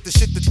 hit you with the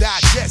shit to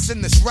digest.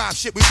 In this rhyme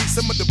shit, we be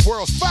some of the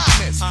world's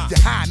finest.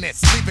 Your highness,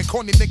 leaving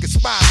corny niggas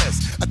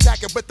spineless.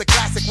 Attack it with the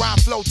classic rhyme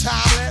flow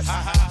timeless.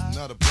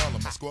 Not a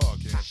problem, my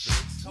squad can't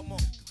fix.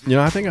 You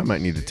know, I think I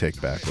might need to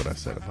take back what I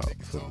said about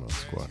Football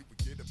Squad.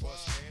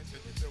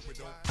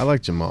 I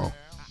like Jamal.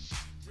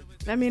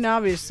 I mean,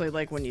 obviously,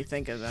 like, when you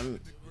think of them,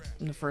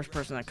 the first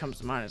person that comes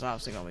to mind is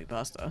obviously going to be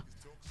Busta.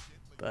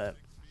 But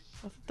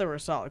I thought they were a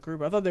solid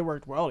group. I thought they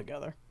worked well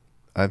together.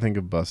 I think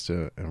of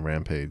Busta and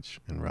Rampage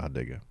and Rod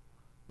Digger.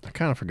 I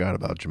kind of forgot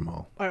about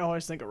Jamal. I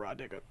always think of Rod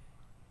Digger.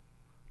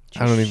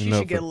 I don't even she know.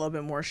 She should get a little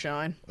bit more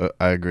shine.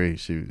 I agree.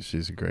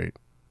 She's a great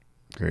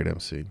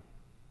MC.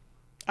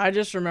 I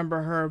just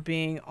remember her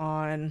being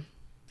on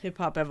Hip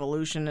Hop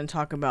Evolution and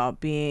talk about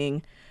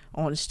being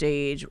on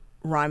stage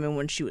rhyming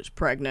when she was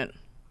pregnant.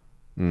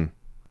 And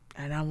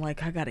I'm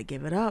like, I gotta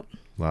give it up.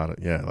 A lot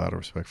of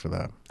respect for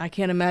that. I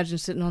can't imagine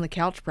sitting on the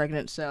couch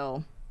pregnant,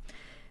 so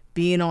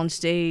being on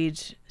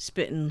stage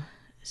spitting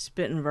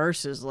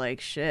verses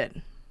like shit.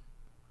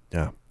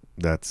 Yeah,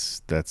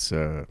 that's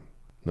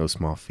no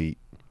small feat.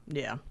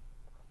 Yeah.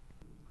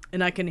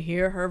 And I can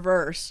hear her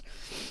verse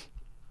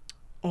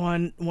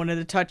on one of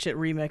the Touch It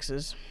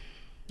remixes.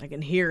 I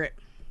can hear it.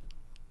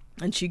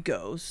 And she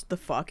goes the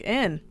fuck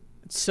in.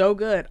 It's so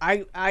good.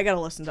 I gotta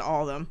listen to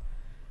all of them.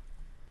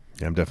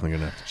 Yeah, I'm definitely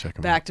gonna have to check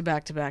them back to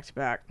back to back to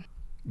back.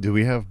 Do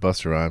we have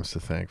Busta Rhymes to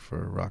thank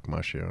for Rock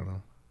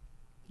Marciano?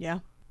 Yeah.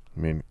 I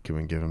mean, can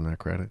we give him that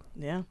credit?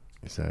 Yeah.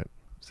 Does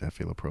that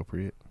feel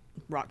appropriate?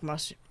 Rock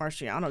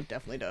Marciano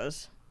definitely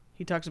does.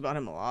 He talks about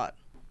him a lot.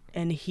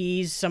 And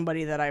he's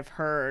somebody that I've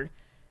heard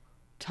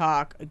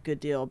talk a good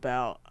deal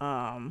about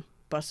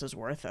Busta's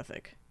work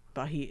ethic.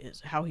 About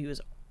how he was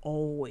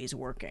always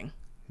working.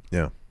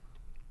 Yeah.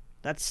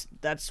 That's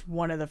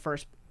one of the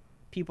first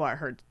people I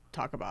heard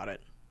talk about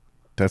it.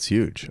 That's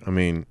huge. I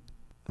mean,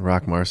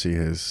 Rock Marcy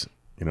has,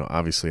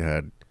 obviously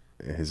had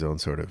his own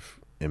sort of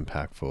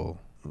impactful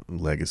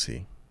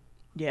legacy.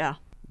 Yeah.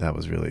 That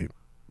was really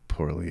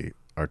poorly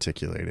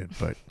articulated,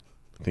 but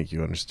I think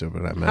you understood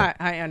what I meant.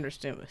 I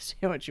understand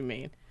what you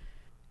mean.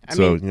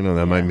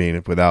 That might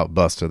mean without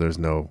Busta, there's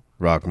no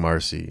Rock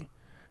Marcy.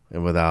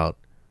 And without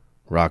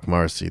Rock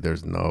Marcy,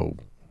 there's no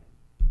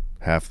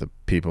half the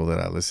people that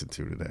I listen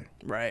to today.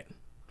 Right.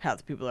 Half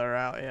the people that are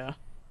out, yeah.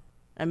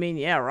 I mean,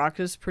 yeah, Rock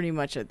is pretty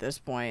much at this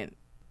point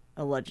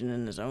a legend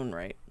in his own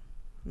right.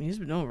 I mean, he's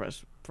been known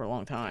for a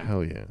long time.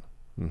 Hell yeah.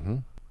 Mm-hmm.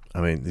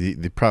 I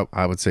mean,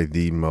 I would say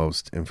the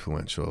most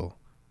influential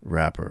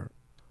rapper,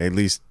 at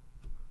least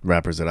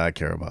rappers that I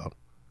care about,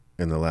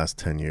 in the last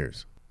 10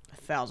 years.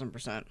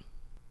 1,000%.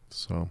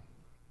 So,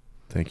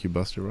 thank you,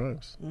 Busta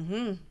Rhymes.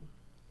 Mm-hmm.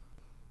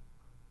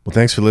 Well,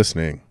 thanks for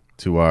listening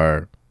to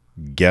our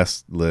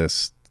guest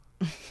list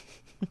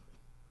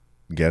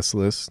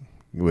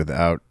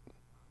without,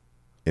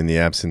 in the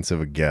absence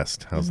of a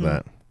guest. How's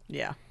that?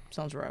 Yeah,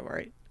 sounds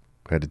right.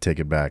 We had to take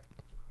it back.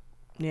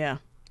 Yeah.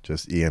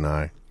 Just E and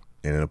I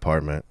in an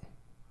apartment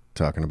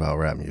talking about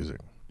rap music.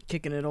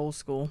 Kicking it old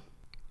school.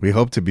 We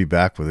hope to be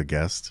back with a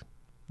guest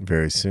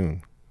very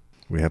soon.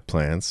 We have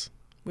plans.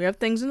 We have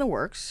things in the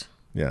works.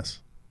 Yes.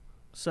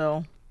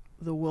 So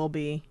there will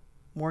be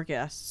more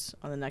guests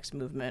on the next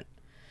movement.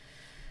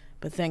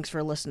 But thanks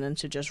for listening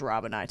to just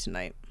Rob and I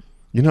tonight.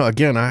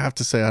 Again, I have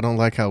to say, I don't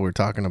like how we're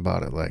talking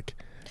about it. Like,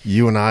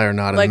 you and I are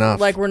not enough.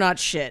 Like we're not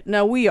shit.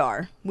 No, we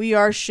are. We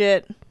are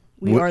shit.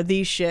 We are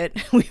the shit.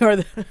 We are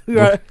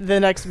the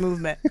next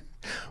movement.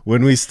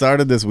 When we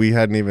started this, we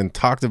hadn't even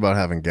talked about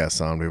having guests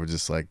on. We were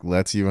just like,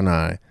 let's you and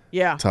I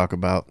talk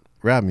about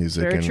rap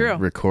music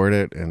record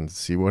it and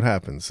see what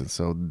happens. And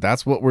so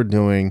that's what we're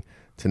doing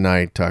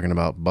tonight, talking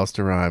about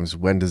Busta Rhymes,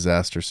 When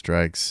Disaster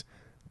Strikes,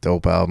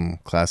 dope album,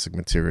 classic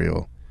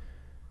material.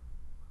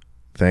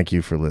 Thank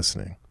you for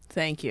listening.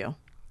 Thank you.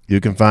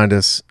 You can find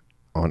us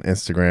on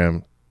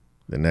Instagram,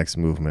 The Next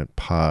Movement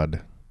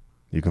Pod.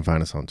 You can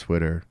find us on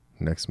Twitter,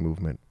 Next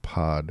Movement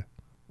Pod.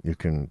 You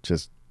can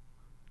just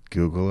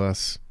Google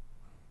us.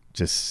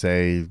 Just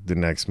say The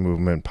Next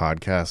Movement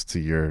Podcast to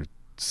your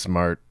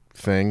smart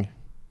thing,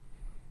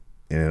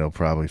 and it'll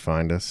probably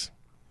find us.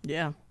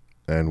 Yeah.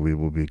 And we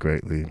will be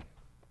greatly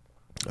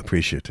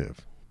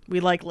appreciative. We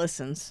like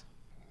listens.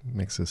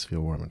 Makes us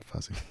feel warm and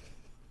fuzzy.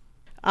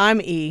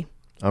 I'm E.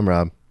 I'm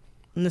Rob.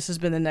 And this has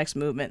been The Next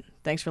Movement.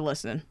 Thanks for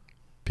listening.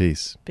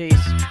 Peace. Peace.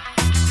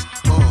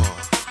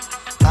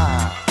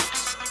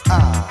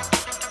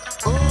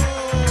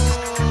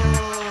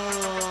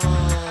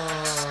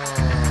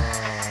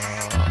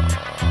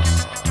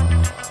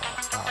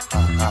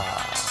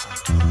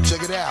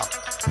 Check it out.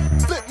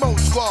 Flip Mode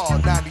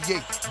Squad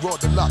 98 Raw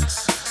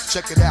Deluxe.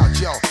 Check it out,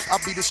 yo.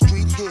 I'll be the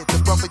street hit, the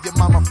brother your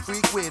mama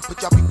freak with.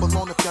 Put y'all people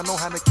on if y'all know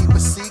how to keep a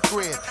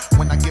secret.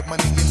 When I get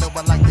money, you know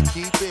I like to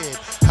keep it.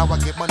 How I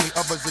get money,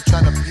 others are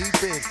trying to peep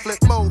it. Flip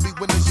mode, be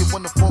winners you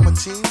wanna form a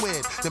team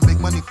with. The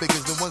big money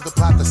figures, the ones that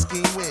plot the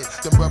scheme with.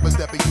 The brothers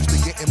that be used to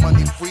getting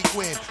money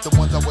frequent. The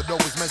ones I would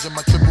always measure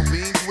my triple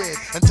beams with.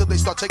 Until they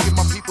start taking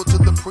my people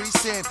to the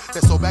precinct.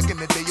 That's so back in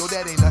the day, yo,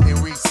 that ain't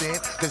nothing recent.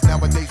 Cause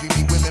nowadays we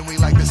meet women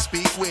we like to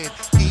speak with,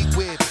 eat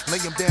with,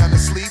 lay them down and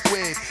sleep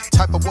with.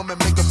 Type of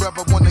woman make a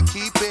brother wanna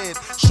keep it.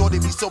 Shorty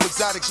be so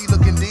exotic, she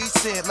looking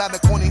decent. Lot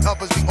of corny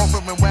others be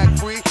offering whack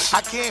free. I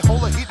can't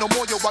hold her heat no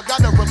more, yo, I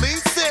gotta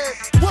release it.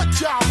 What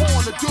y'all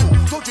wanna do?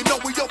 Don't you know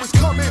we always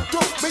coming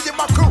through? Me and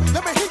my crew,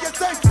 let me hear you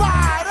say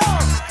fired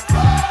up.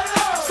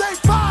 Say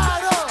fired up.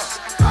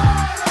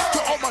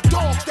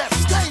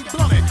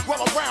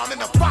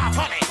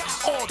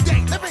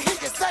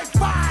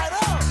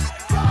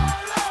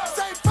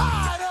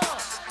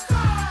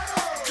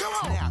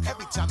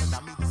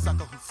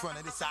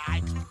 It's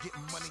alright, cause we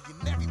getting money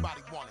and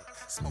everybody want it.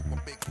 Smoke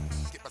my big,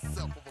 get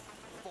myself over,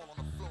 fall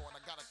on the floor, and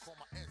I gotta call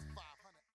my